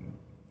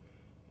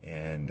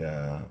 and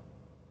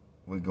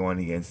we're going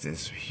against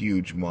this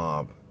huge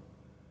mob,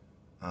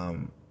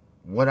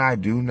 what I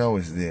do know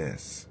is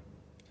this: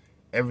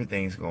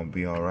 everything's going to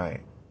be all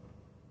right.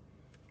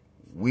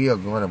 We are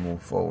going to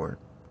move forward.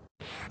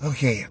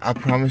 Okay, I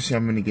promise you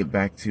I'm going to get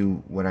back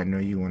to what I know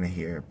you want to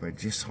hear, but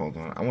just hold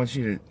on. I want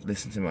you to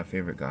listen to my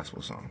favorite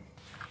gospel song.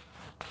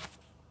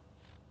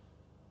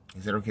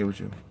 Is that okay with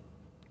you?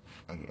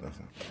 Okay,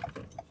 listen.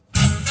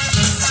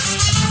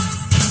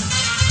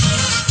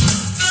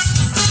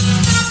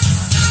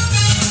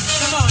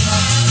 Come on,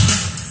 y'all.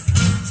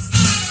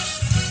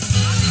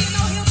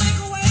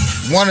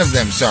 One of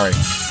them, sorry.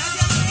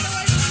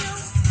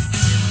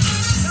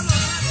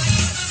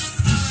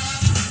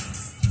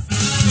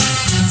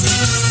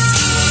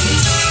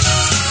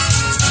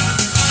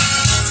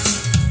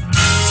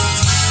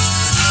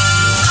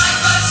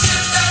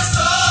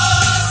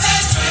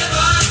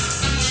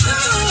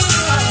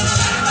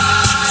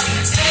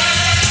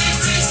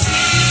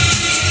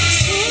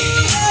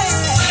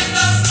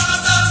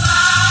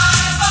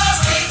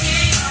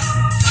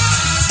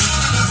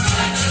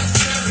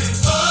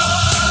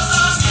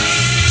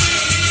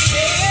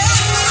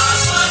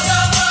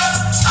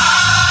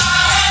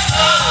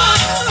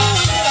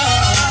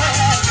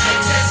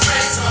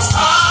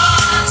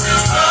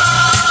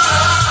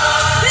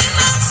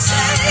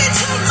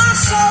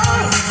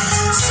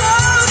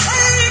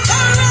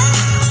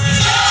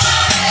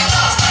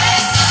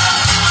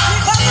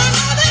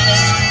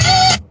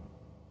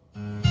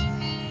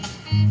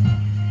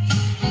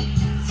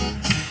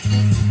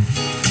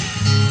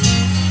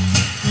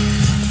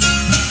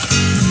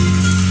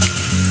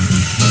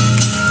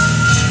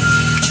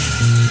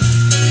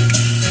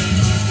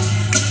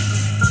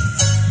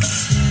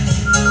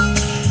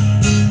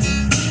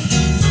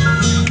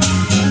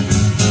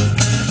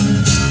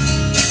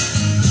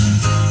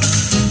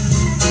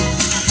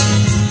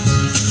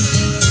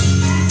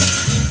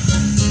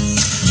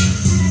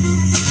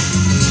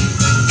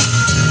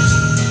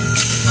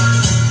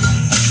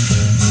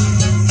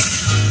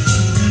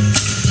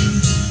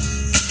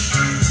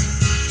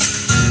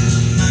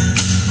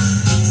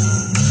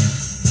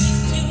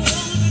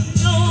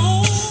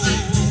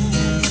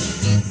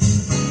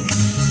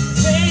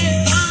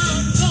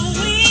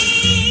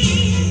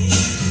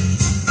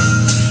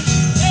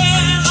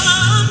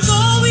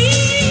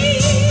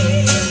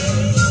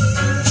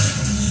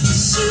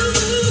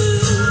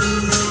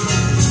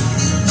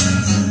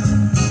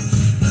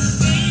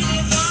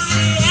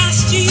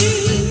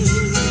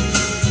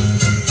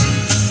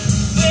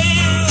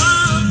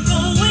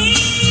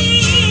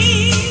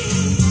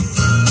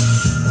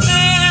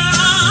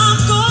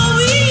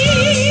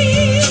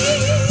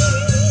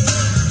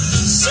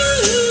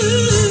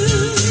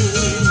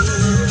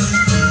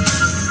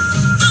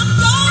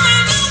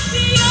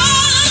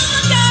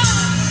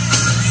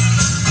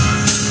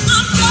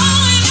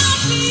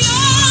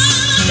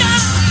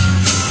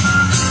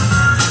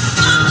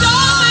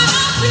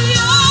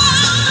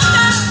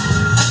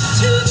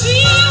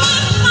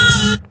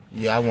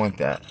 Yeah, I want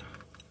that.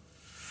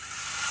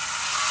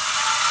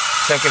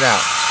 Check it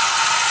out.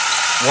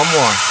 One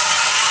more.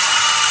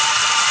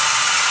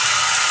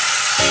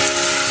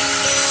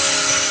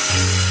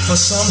 For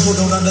some who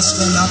don't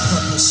understand our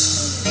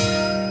purpose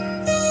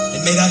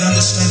and may not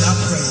understand our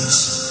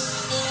praise,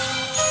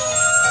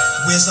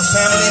 we as a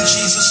family in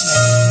Jesus'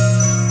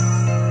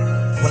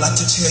 name would like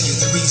to tell you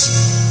the reason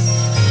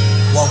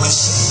why we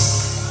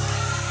sing.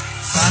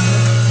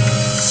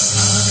 Family,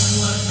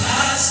 someone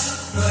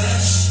asked the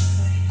question,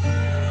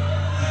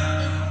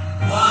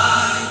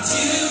 why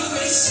do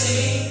we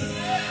sing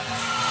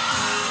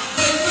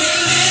when we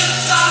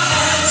lift our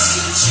hands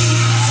to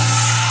Jesus?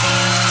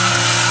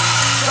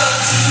 What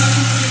do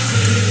we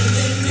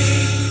really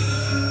mean?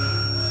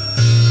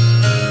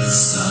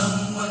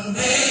 Someone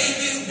may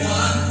be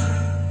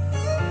wondering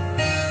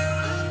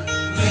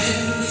when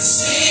we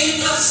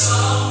sing a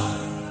song.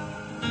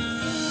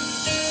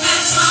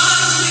 At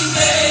times we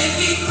may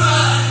be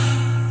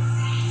crying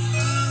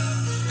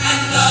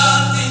and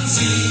nothing's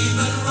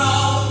even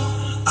wrong.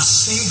 I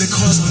sing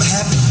because I'm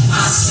happy.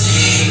 I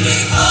sing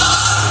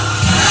because I'm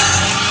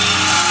happy.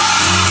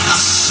 I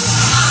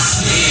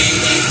sing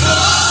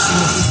because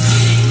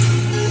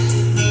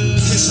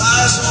His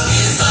eyes on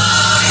the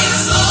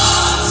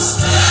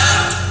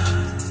sparrow.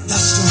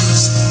 That's the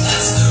reason.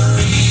 That's the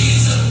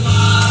reason why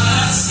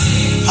I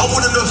sing. I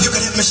want to know if you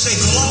can help me say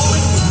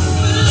glory.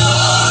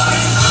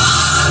 Glory,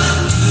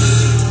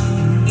 hallelujah.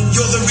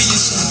 You're the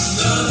reason.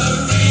 You're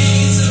the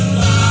reason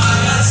why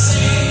I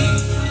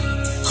sing.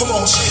 Come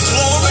on, say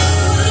glory.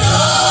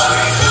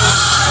 Glory,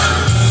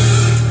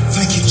 hallelujah.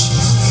 Thank you,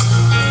 Jesus.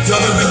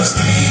 You're the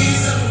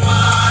reason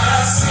why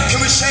I sing. Can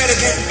we say it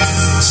again?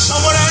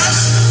 Someone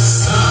asked.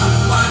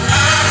 Someone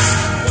asked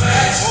the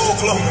question. Oh,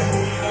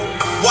 glory.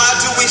 Why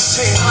do we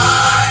sing?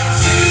 Why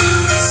do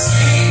we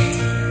sing?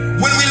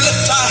 When we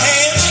lift our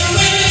hands. When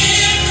we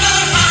lift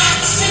our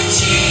hands to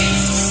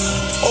Jesus.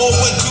 Oh,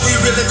 what do we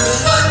really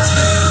mean? What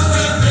do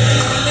we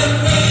really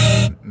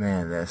mean?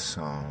 Man, that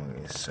song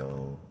is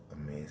so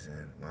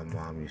amazing. My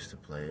mom used to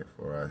play it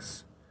for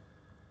us,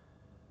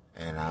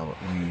 and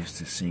we used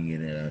to sing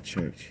it at our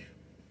church.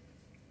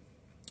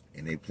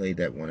 And they played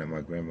that one at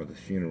my grandmother's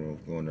funeral,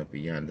 Going Up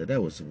Beyond.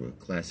 That was a real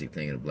classic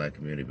thing in the black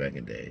community back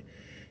in the day.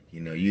 You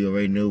know, you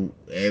already knew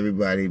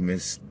everybody,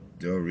 Miss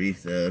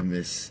Doretha,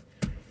 Miss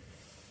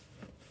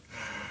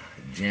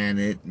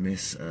Janet,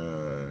 Miss,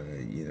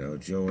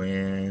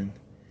 Joanne,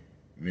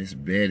 Miss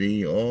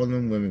Betty, all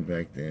them women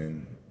back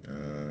then.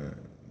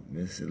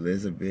 Miss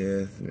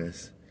Elizabeth,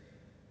 Miss,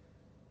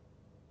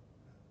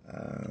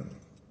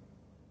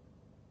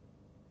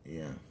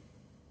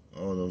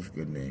 all those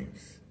good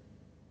names.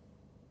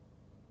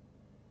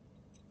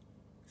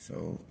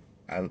 So,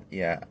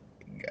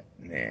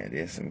 man,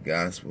 there's some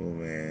gospel,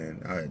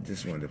 man. I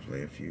just wanted to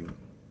play a few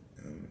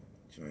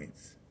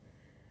joints.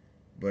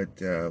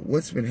 But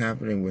what's been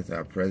happening with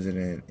our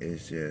president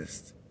is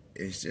just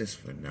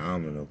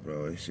phenomenal,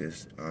 bro. It's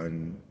just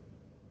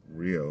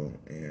unreal.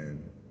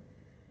 And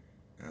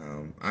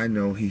I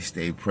know he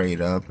stayed prayed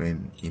up,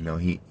 and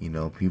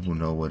people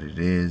know what it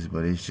is,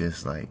 but it's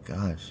just like,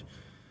 gosh,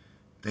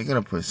 they're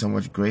gonna put so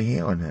much gray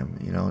hair on him.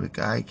 The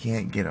guy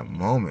can't get a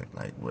moment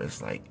like where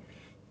it's like,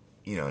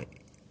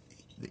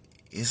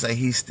 it's like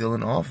he's still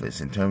in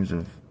office in terms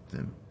of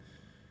the,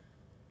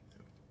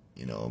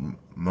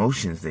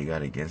 emotions they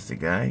got against the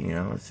guy.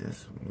 It's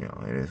just,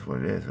 it is what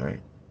it is,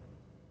 right?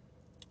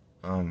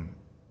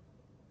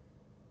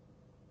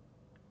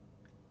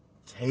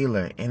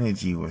 Taylor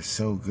energy was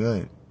so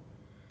good.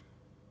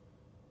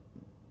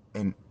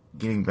 And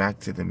getting back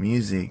to the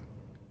music,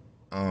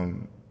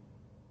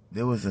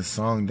 there was a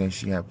song that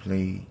she had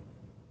played,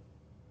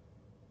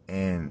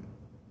 and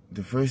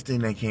the first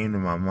thing that came to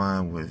my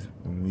mind was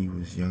when we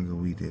was younger,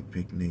 we did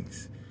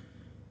picnics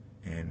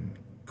and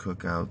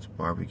cookouts,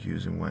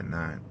 barbecues and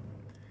whatnot.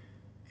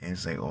 And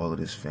it's like all of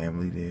this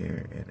family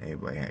there, and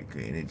everybody had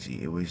good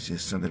energy. It was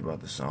just something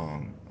about the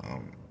song.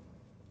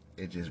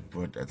 It just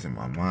brought that to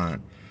my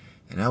mind.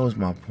 And that was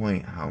my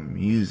point, how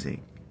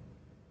music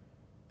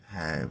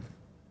have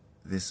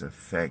this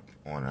effect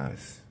on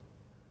us.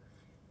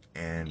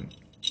 And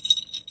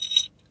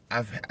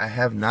I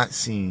have not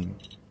seen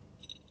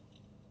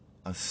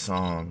a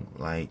song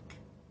like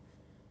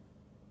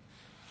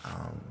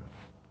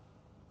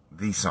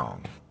the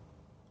song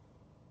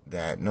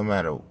that,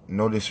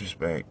 no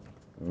disrespect,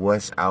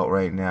 what's out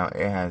right now,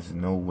 it has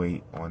no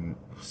weight on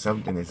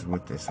something that's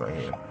with this right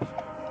here.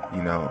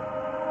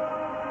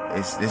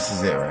 This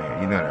is it right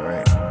here. You know that,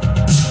 right?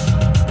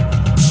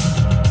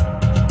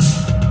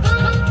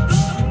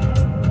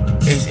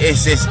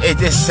 It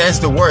just says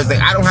the words.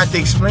 Like, I don't have to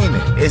explain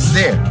it. It's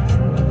there.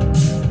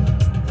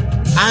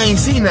 I ain't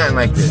seen nothing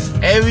like this.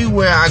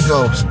 Everywhere I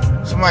go,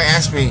 somebody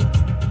asks me,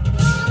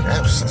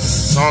 that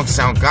song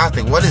sound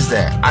gothic. What is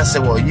that? I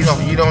said, well, you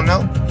don't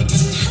know?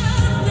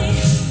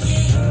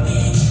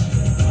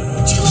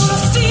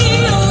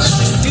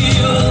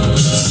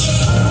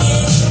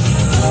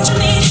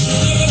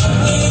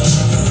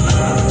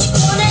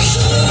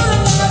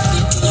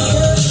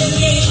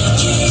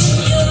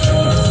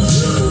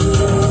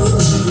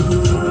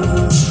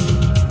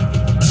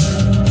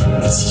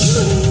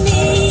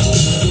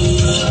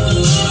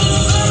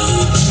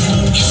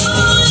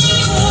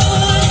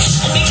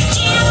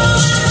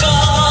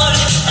 God.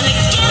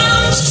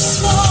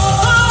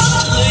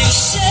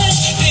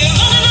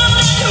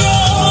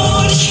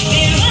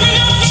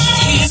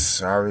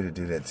 sorry to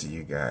do that to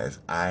you guys.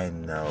 I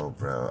know,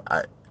 bro.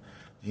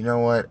 You know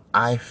what?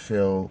 I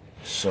feel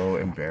so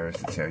embarrassed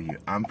to tell you.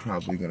 I'm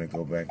probably gonna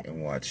go back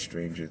and watch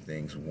Stranger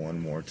Things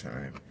one more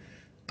time.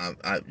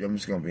 I'm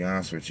just gonna be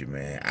honest with you,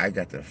 man. I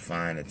got to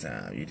find a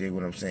time. You dig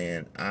what I'm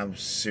saying? I'm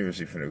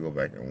seriously finna go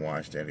back and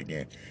watch that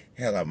again.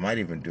 Hell, I might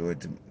even do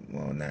it.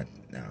 Well, not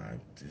now.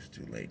 It's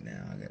too late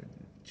now. I gotta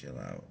chill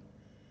out.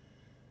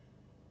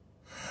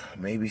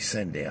 Maybe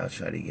Sunday I'll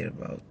try to get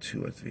about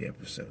 2 or 3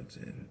 episodes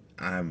in.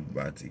 I'm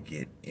about to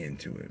get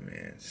into it,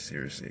 man.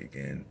 Seriously,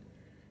 again.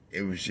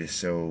 It was just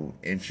so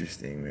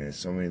interesting, man.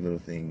 So many little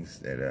things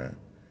that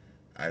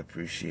I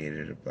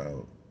appreciated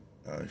about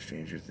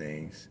Stranger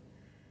Things.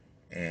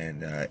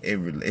 And it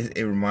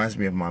reminds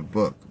me of my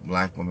book,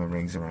 Black Woman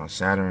Rings Around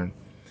Saturn.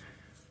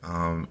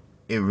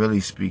 It really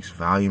speaks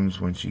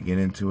volumes once you get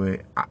into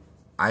it.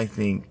 I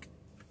think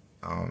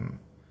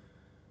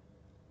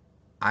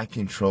I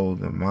control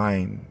the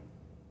mind.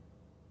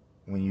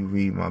 When you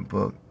read my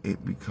book,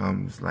 it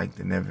becomes like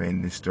the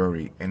never-ending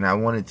story. And I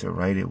wanted to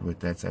write it with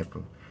that type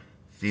of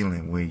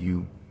feeling where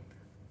you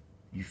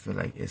feel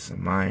like it's a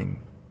mind,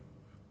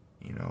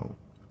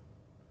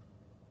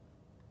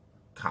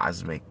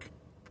 cosmic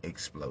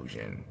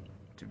explosion,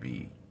 to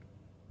be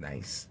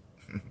nice.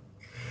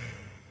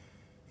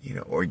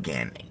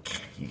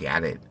 Organic. You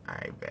got it?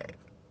 I bet.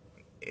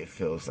 It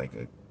feels like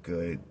a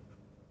good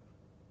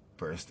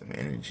burst of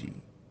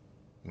energy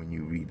when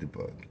you read the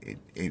book.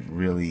 It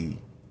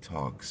really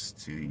talks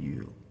to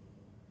you.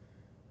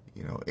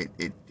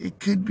 It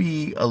could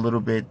be a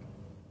little bit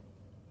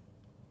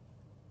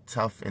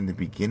tough in the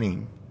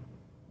beginning,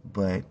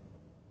 but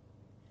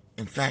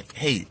in fact,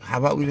 hey, how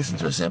about we listen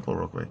to a sample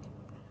real quick?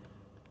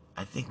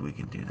 I think we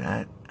can do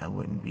that. I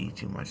wouldn't be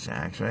too much to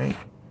ask, right?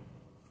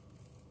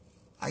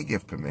 I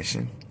give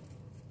permission.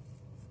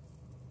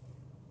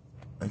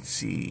 Let's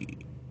see.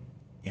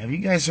 Have you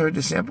guys heard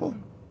the sample?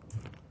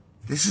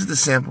 This is the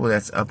sample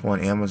that's up on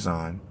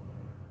Amazon.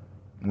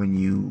 When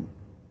you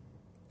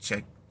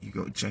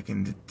go check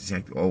in,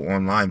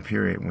 online,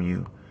 period. When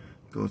you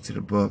go to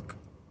the book,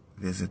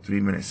 there's a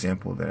 3-minute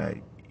sample that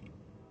I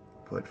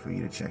put for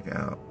you to check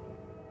out.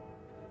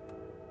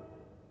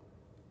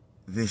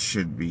 This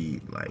should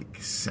be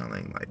like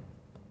selling like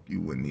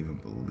you wouldn't even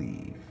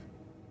believe.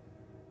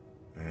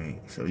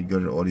 Alright, so you go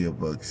to the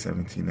audiobook,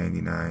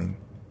 $17.99.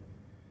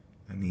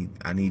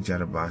 I need y'all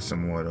to buy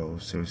some more of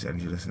those. Seriously, I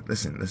need you to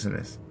listen to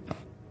this.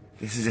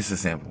 This is just a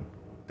sample.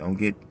 Don't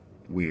get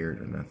weird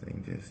or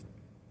nothing. Just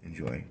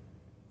enjoy.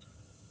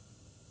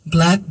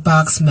 Black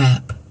box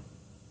map.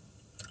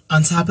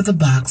 On top of the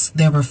box,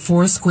 there were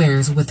 4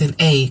 squares with an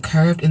A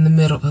curved in the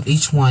middle of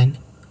each one.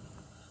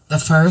 The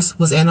first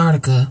was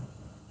Antarctica,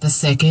 the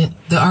second,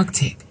 the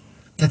Arctic,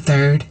 the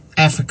third,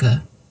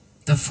 Africa,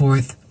 the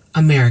fourth,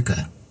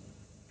 America.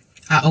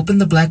 I opened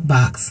the black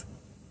box.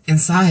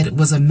 Inside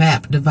was a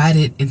map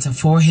divided into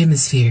 4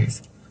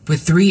 hemispheres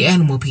with 3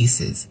 animal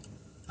pieces,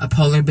 a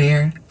polar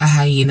bear, a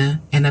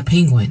hyena, and a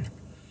penguin,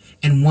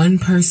 and 1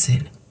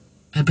 person,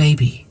 a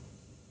baby.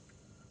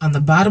 On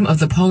the bottom of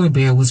the polar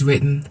bear was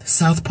written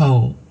South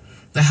Pole,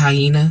 the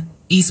hyena,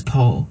 East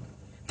Pole,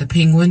 the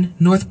penguin,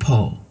 North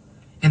Pole,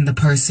 and the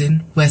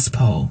person, West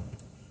Pole.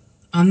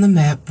 On the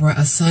map were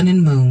a sun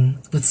and moon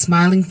with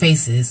smiling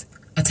faces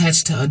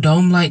attached to a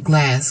dome-like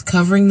glass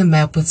covering the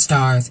map with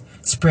stars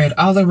spread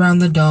all around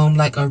the dome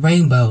like a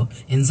rainbow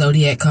in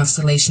zodiac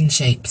constellation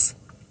shapes.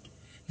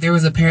 There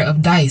was a pair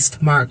of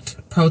dice marked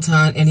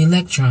proton and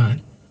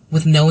electron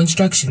with no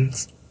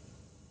instructions.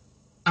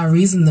 I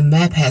reasoned the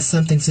map had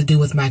something to do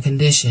with my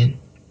condition.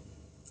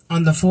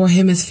 On the 4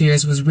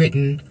 hemispheres was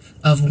written,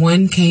 of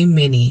one came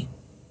many.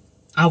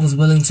 I was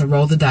willing to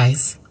roll the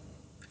dice.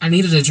 I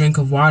needed a drink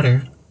of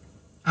water.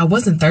 I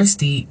wasn't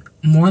thirsty,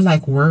 more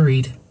like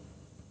worried.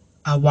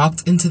 I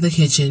walked into the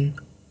kitchen,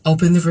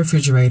 opened the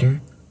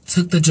refrigerator,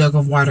 took the jug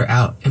of water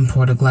out, and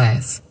poured a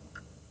glass.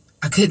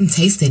 I couldn't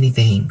taste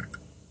anything.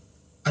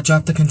 I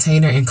dropped the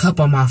container and cup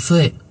on my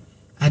foot.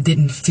 I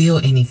didn't feel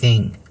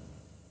anything.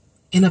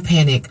 In a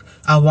panic,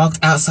 I walked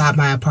outside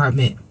my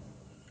apartment.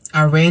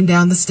 I ran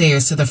down the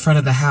stairs to the front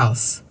of the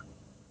house.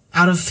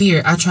 Out of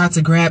fear, I tried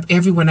to grab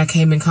everyone I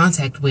came in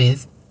contact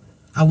with.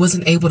 I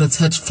wasn't able to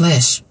touch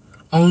flesh,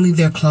 only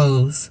their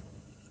clothes.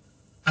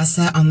 I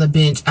sat on the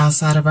bench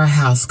outside of our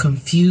house,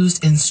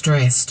 confused and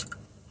stressed,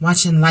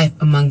 watching life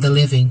among the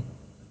living.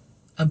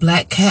 A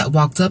black cat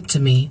walked up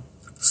to me,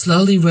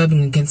 slowly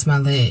rubbing against my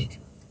leg.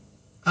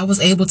 I was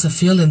able to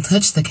feel and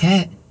touch the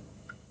cat.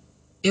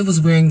 It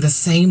was wearing the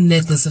same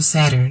necklace of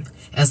Saturn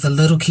as the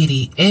little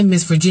kitty and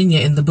Miss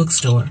Virginia in the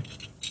bookstore.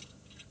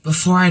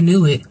 Before I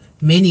knew it,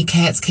 many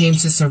cats came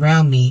to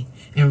surround me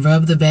and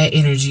rub the bad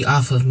energy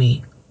off of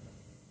me.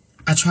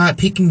 I tried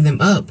picking them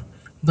up,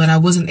 but I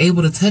wasn't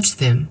able to touch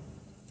them.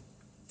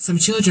 Some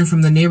children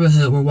from the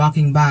neighborhood were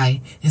walking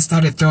by and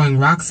started throwing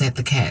rocks at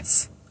the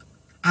cats.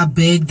 I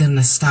begged them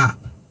to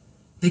stop.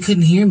 They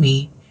couldn't hear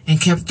me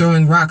and kept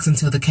throwing rocks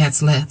until the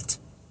cats left.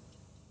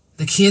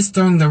 The kids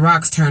throwing the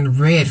rocks turned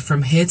red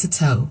from head to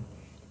toe.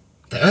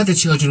 The other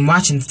children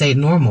watching stayed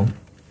normal.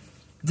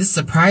 This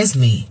surprised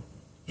me.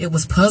 It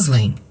was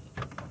puzzling.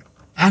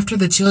 After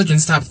the children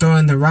stopped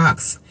throwing the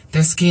rocks,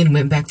 their skin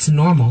went back to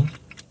normal.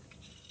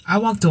 I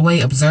walked away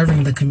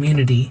observing the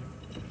community.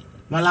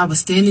 While I was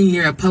standing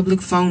near a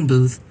public phone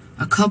booth,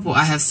 a couple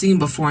I have seen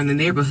before in the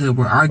neighborhood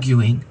were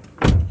arguing.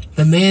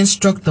 The man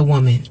struck the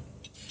woman.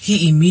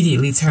 He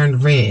immediately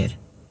turned red.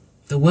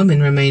 The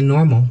woman remained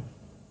normal.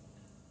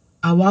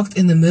 I walked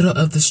in the middle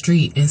of the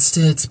street and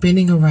stood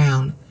spinning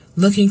around,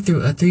 looking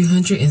through a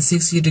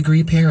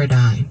 360-degree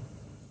paradigm.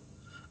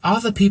 All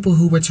the people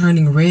who were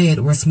turning red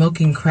were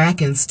smoking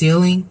crack and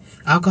stealing,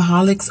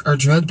 alcoholics or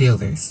drug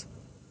dealers.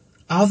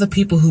 All the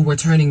people who were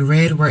turning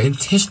red were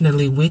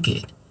intentionally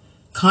wicked,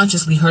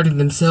 consciously hurting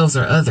themselves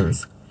or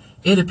others.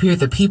 It appeared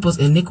the people's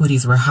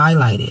iniquities were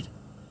highlighted.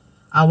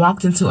 I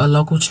walked into a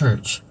local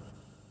church.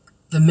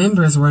 The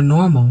members were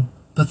normal,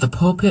 but the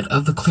pulpit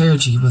of the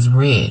clergy was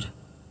red.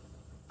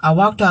 I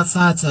walked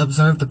outside to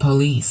observe the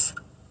police.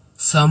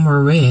 Some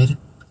were red,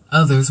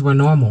 others were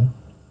normal.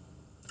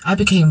 I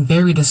became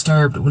very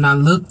disturbed when I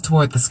looked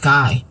toward the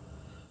sky.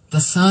 The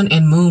sun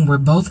and moon were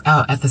both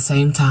out at the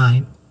same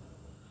time.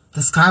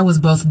 The sky was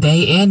both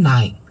day and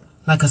night,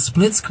 like a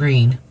split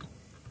screen.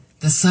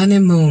 The sun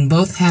and moon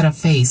both had a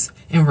face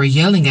and were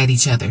yelling at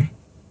each other.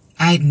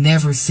 I had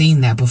never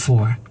seen that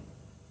before.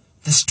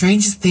 The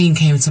strangest thing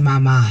came to my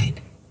mind.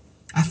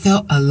 I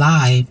felt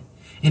alive,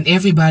 and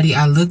everybody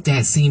I looked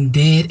at seemed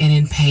dead and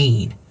in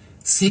pain.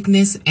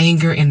 Sickness,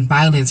 anger, and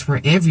violence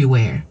were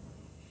everywhere.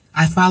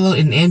 I followed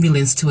an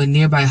ambulance to a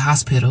nearby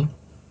hospital.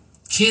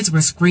 Kids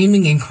were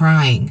screaming and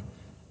crying.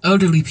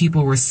 Elderly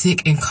people were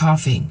sick and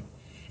coughing.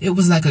 It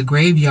was like a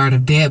graveyard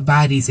of dead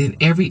bodies in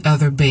every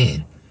other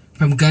bed,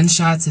 from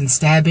gunshots and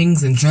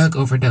stabbings and drug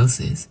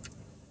overdoses.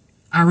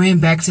 I ran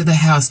back to the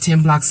house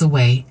 10 blocks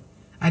away.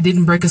 I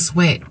didn't break a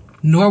sweat,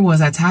 nor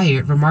was I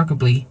tired,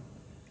 remarkably.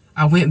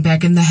 I went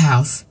back in the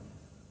house.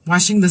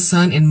 Watching the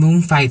sun and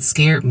moon fight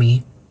scared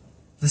me.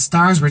 The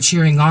stars were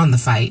cheering on the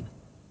fight.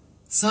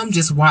 Some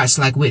just watched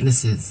like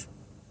witnesses.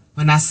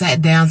 When I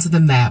sat down to the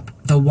map,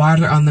 the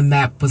water on the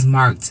map was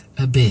marked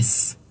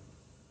Abyss.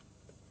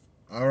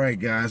 All right,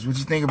 guys, what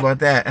you think about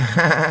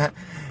that?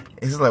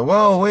 It's like,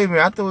 whoa, wait a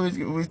minute, I thought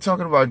we were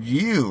talking about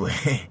you.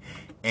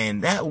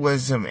 And that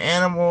was some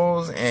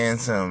animals and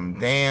some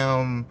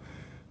damn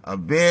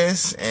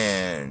abyss,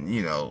 and,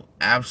 you know,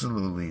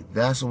 absolutely.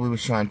 That's what we were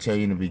trying to tell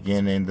you in the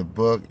beginning. The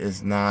book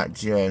is not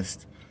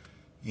just,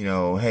 you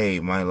know, hey,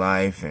 my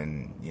life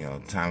and, you know,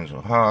 times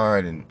were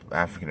hard and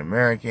African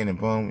American and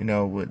boom, you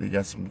know, we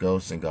got some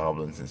ghosts and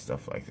goblins and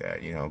stuff like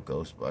that, you know,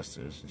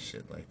 Ghostbusters and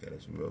shit like that.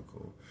 It's real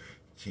cool.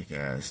 Kick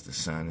ass. The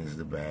sun is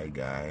the bad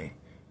guy.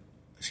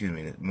 Excuse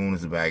me, the moon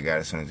is the bad guy,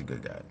 the sun is the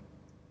good guy.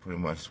 Pretty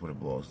much is what it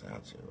boils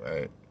down to,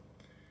 right?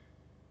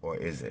 Or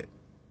is it?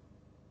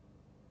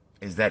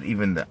 Is that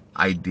even the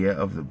idea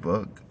of the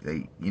book?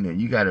 Like, you know,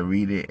 you got to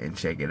read it and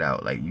check it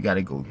out. Like, you got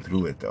to go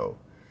through it, though.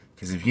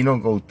 Because if you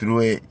don't go through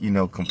it, you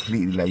know,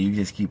 completely, like, you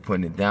just keep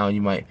putting it down,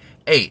 you might...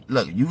 Hey,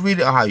 look, you read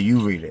it how you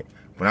read it.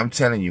 But I'm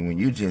telling you, when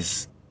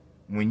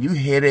you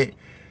hit it,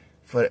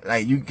 for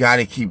like, you got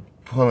to keep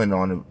pulling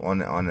on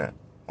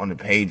the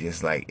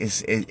pages. Like,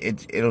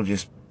 it'll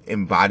just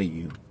embody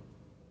you.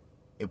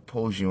 It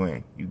pulls you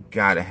in. You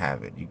got to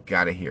have it. You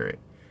got to hear it.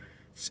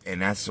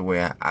 And that's the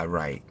way I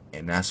write.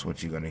 And that's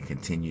what you're going to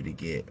continue to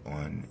get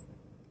on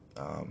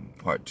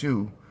part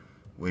 2,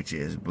 which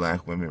is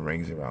Black Women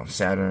Rings Around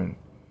Saturn,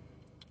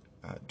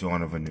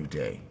 Dawn of a New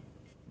Day.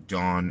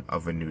 Dawn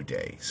of a New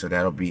Day. So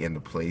that'll be in the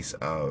place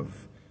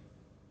of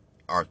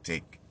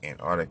Arctic,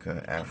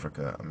 Antarctica,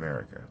 Africa,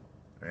 America.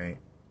 Right?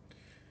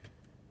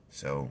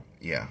 So,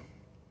 yeah.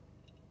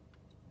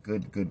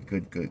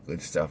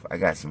 Good stuff. I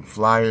got some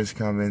flyers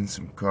coming,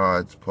 some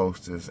cards,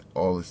 posters,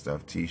 all this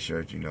stuff,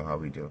 t-shirts, you know how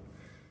we do.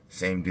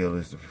 Same deal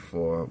as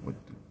before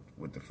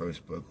with the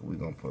first book. We're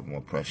going to put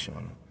more pressure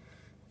on them.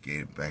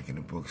 Get it back in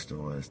the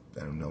bookstores.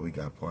 Let them know we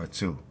got part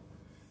 2.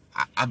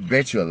 I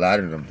bet you a lot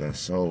of them done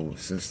sold.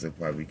 Sister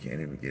probably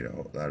can't even get a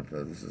lot of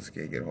brothers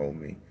can't get a hold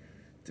of me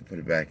to put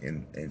it back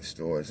in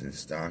stores and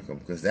stock them.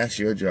 Because that's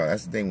your job.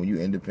 That's the thing. When you're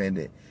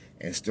independent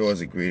and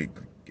stores agree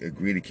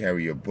to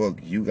carry your book,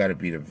 you got to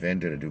be the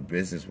vendor to do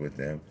business with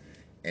them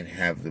and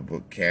have the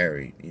book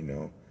carried, you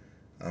know.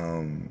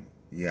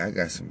 Yeah, I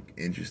got some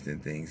interesting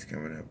things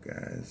coming up,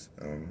 guys.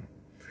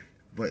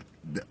 But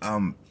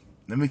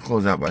let me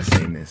close out by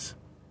saying this.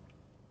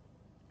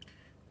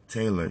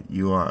 Taylor,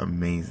 you are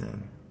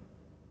amazing.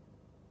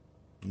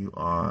 You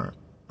are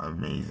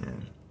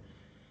amazing.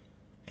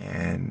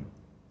 And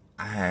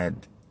I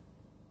had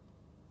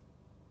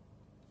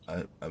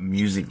a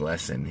music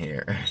lesson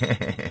here.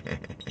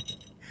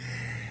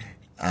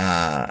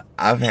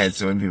 I've had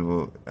so many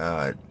people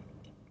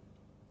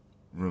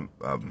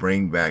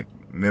bring back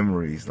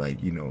memories,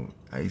 like, you know,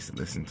 I used to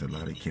listen to a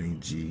lot of Kenny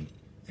G,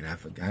 and I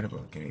forgot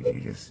about Kenny G,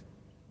 just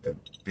the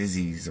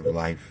busies of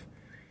life.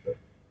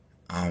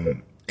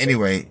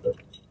 Anyway,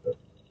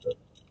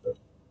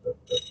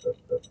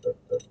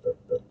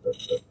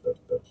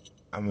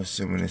 I'm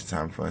assuming it's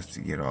time for us to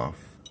get off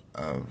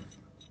of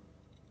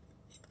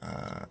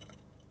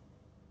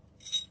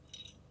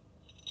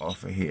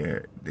off of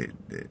here. The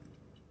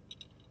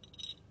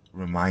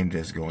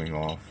reminders going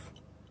off.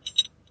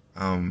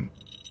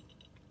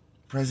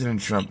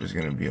 President Trump is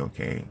gonna be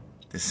okay.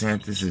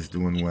 DeSantis is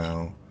doing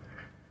well.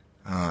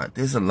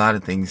 There's a lot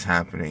of things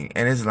happening,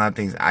 and there's a lot of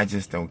things I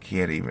just don't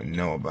care to even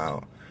know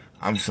about.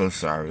 I'm so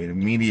sorry. The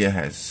media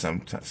has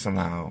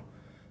somehow.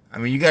 I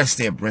mean, you gotta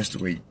stay abreast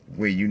of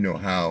where you know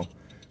how,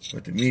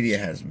 but the media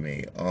has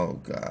made. Oh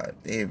God,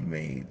 they have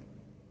made.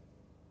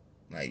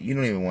 Like, you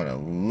don't even want to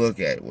look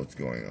at what's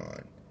going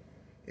on.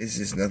 It's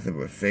just nothing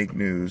but fake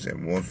news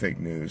and more fake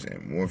news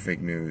and more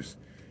fake news.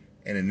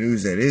 And the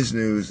news that is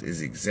news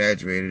is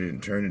exaggerated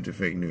and turned into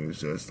fake news.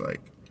 So it's like,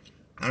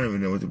 I don't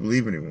even know what to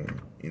believe anymore.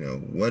 You know,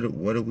 what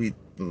do we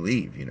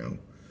believe, you know?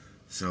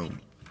 So,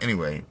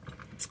 anyway,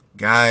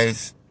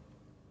 guys,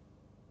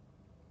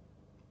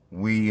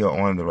 we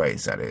are on the right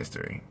side of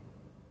history.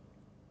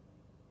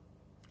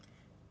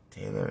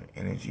 Taylor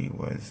Energy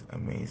was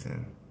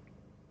amazing.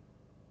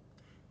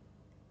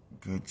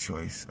 Good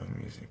choice of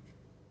music.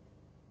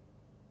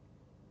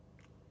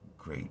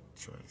 Great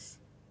choice.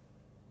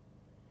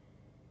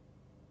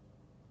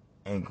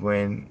 And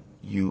Gwen,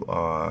 you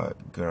are,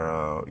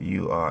 girl,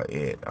 you are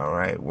it. All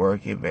right,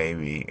 work it,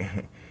 baby.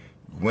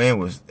 Gwen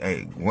was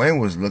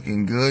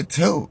looking good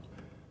too.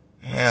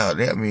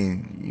 Hell, I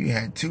mean, you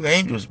had two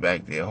angels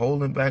back there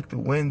holding back the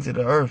winds of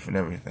the earth and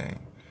everything.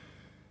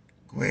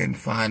 Gwen,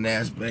 fine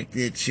ass back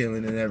there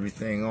chilling and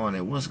everything on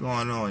it. What's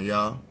going on,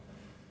 y'all?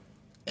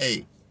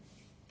 Hey,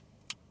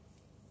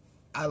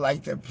 I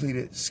like that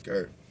pleated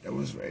skirt. That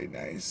was very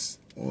nice.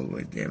 All the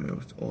way, damn, it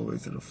was all the way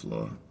to the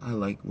floor. I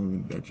like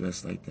women that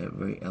dress like that.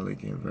 Very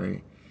elegant,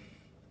 very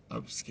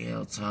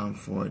upscale, Tom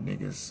Ford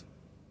niggas.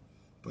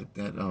 But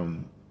that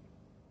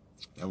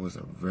was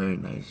a very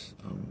nice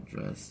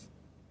dress.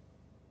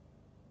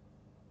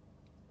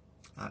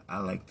 I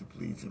like the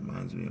pleats. It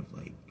reminds me of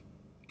like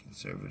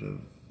conservative,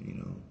 you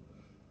know,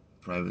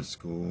 private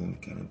school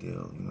kind of deal.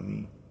 You know what I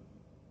mean?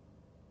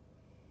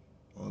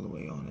 All the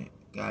way on it.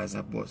 Guys,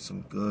 I bought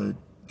some good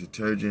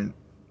detergent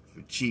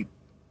for cheap.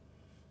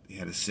 They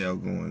had a sale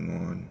going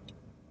on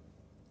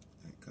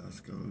at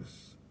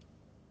Costco's.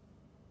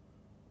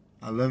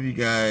 I love you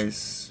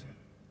guys.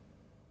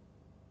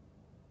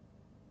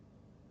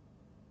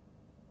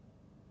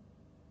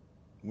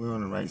 We're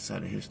on the right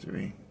side of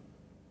history.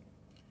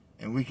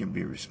 And we can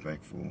be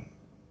respectful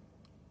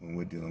when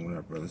we're dealing with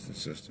our brothers and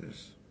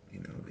sisters. You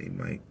know, they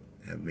might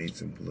have made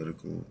some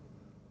political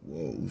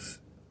woes.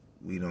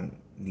 We don't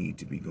need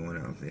to be going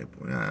out there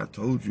pointing, I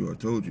told you.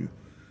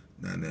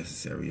 Not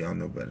necessary. Y'all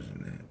know better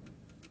than that.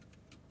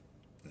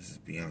 Let's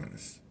just be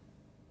honest.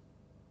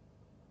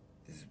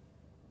 It's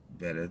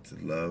better to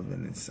love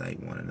and incite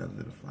one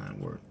another to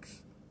find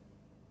works.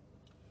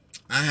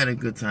 I had a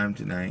good time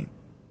tonight.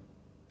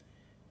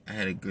 I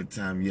had a good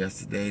time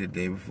yesterday, the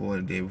day before.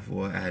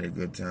 I had a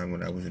good time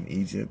when I was in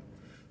Egypt,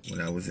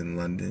 when I was in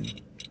London,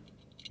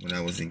 when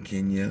I was in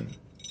Kenya,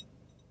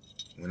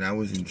 when I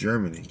was in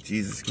Germany.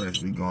 Jesus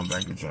Christ, we going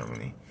back to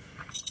Germany.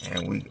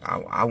 And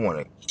I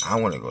want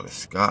to go to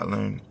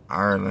Scotland,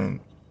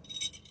 Ireland,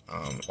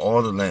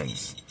 all the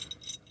lands,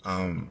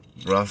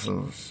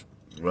 Brussels,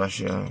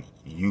 Russia,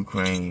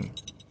 Ukraine,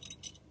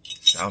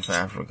 South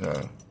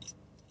Africa,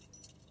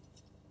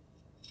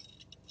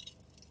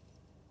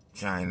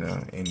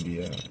 China,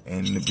 India,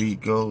 and the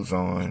beat goes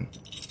on.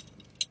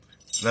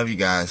 Love you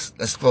guys.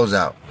 Let's close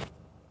out.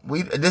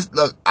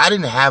 Look, I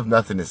didn't have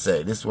nothing to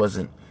say. This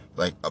wasn't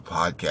like a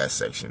podcast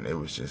section. It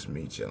was just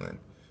me chilling.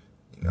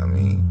 You know what I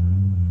mean?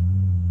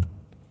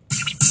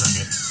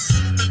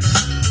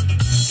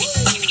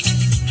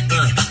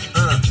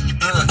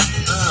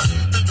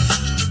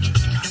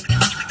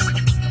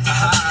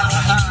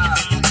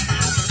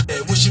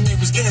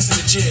 Dancing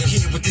the chair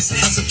here with this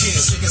handsome kid.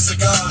 Sick a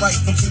cigar right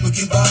from Cuban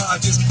bar. I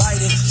just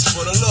bite it. Just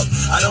for the look,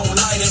 I don't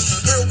light it.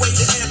 Ill way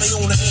to hammer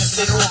on the hand,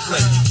 stay on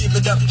play. Give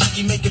it up,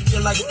 jiggy, make it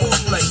feel like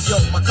foreplay. Yo,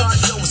 my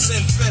cardio is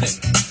infinite.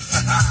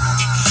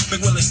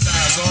 Big Willie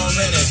styles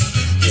already.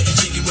 Getting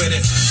jiggy with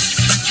it.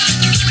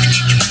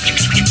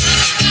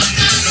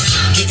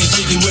 Getting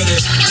jiggy with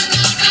it.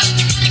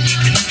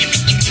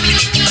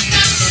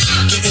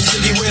 Getting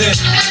jiggy with it.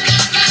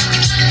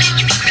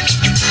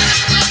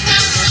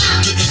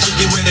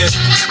 With it.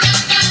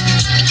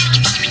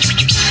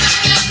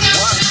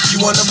 What? You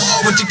on the ball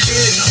with your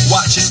kid?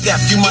 Watch your step,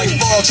 you might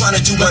fall trying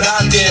to do what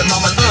I did,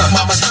 mama.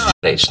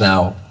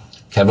 Now,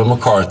 Kevin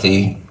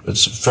McCarthy,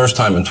 it's the first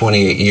time in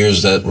 28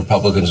 years that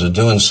Republicans are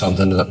doing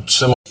something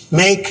similar.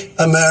 Make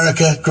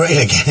America great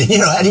again. You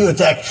know, how do you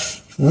attack?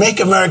 Make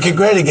America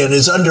great again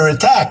is under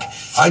attack.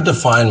 I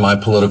define my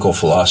political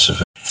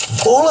philosophy.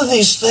 All of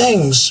these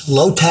things,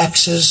 low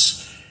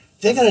taxes,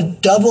 they're going to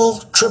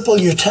double, triple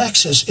your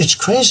taxes. It's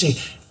crazy.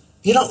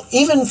 You know,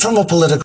 even from a political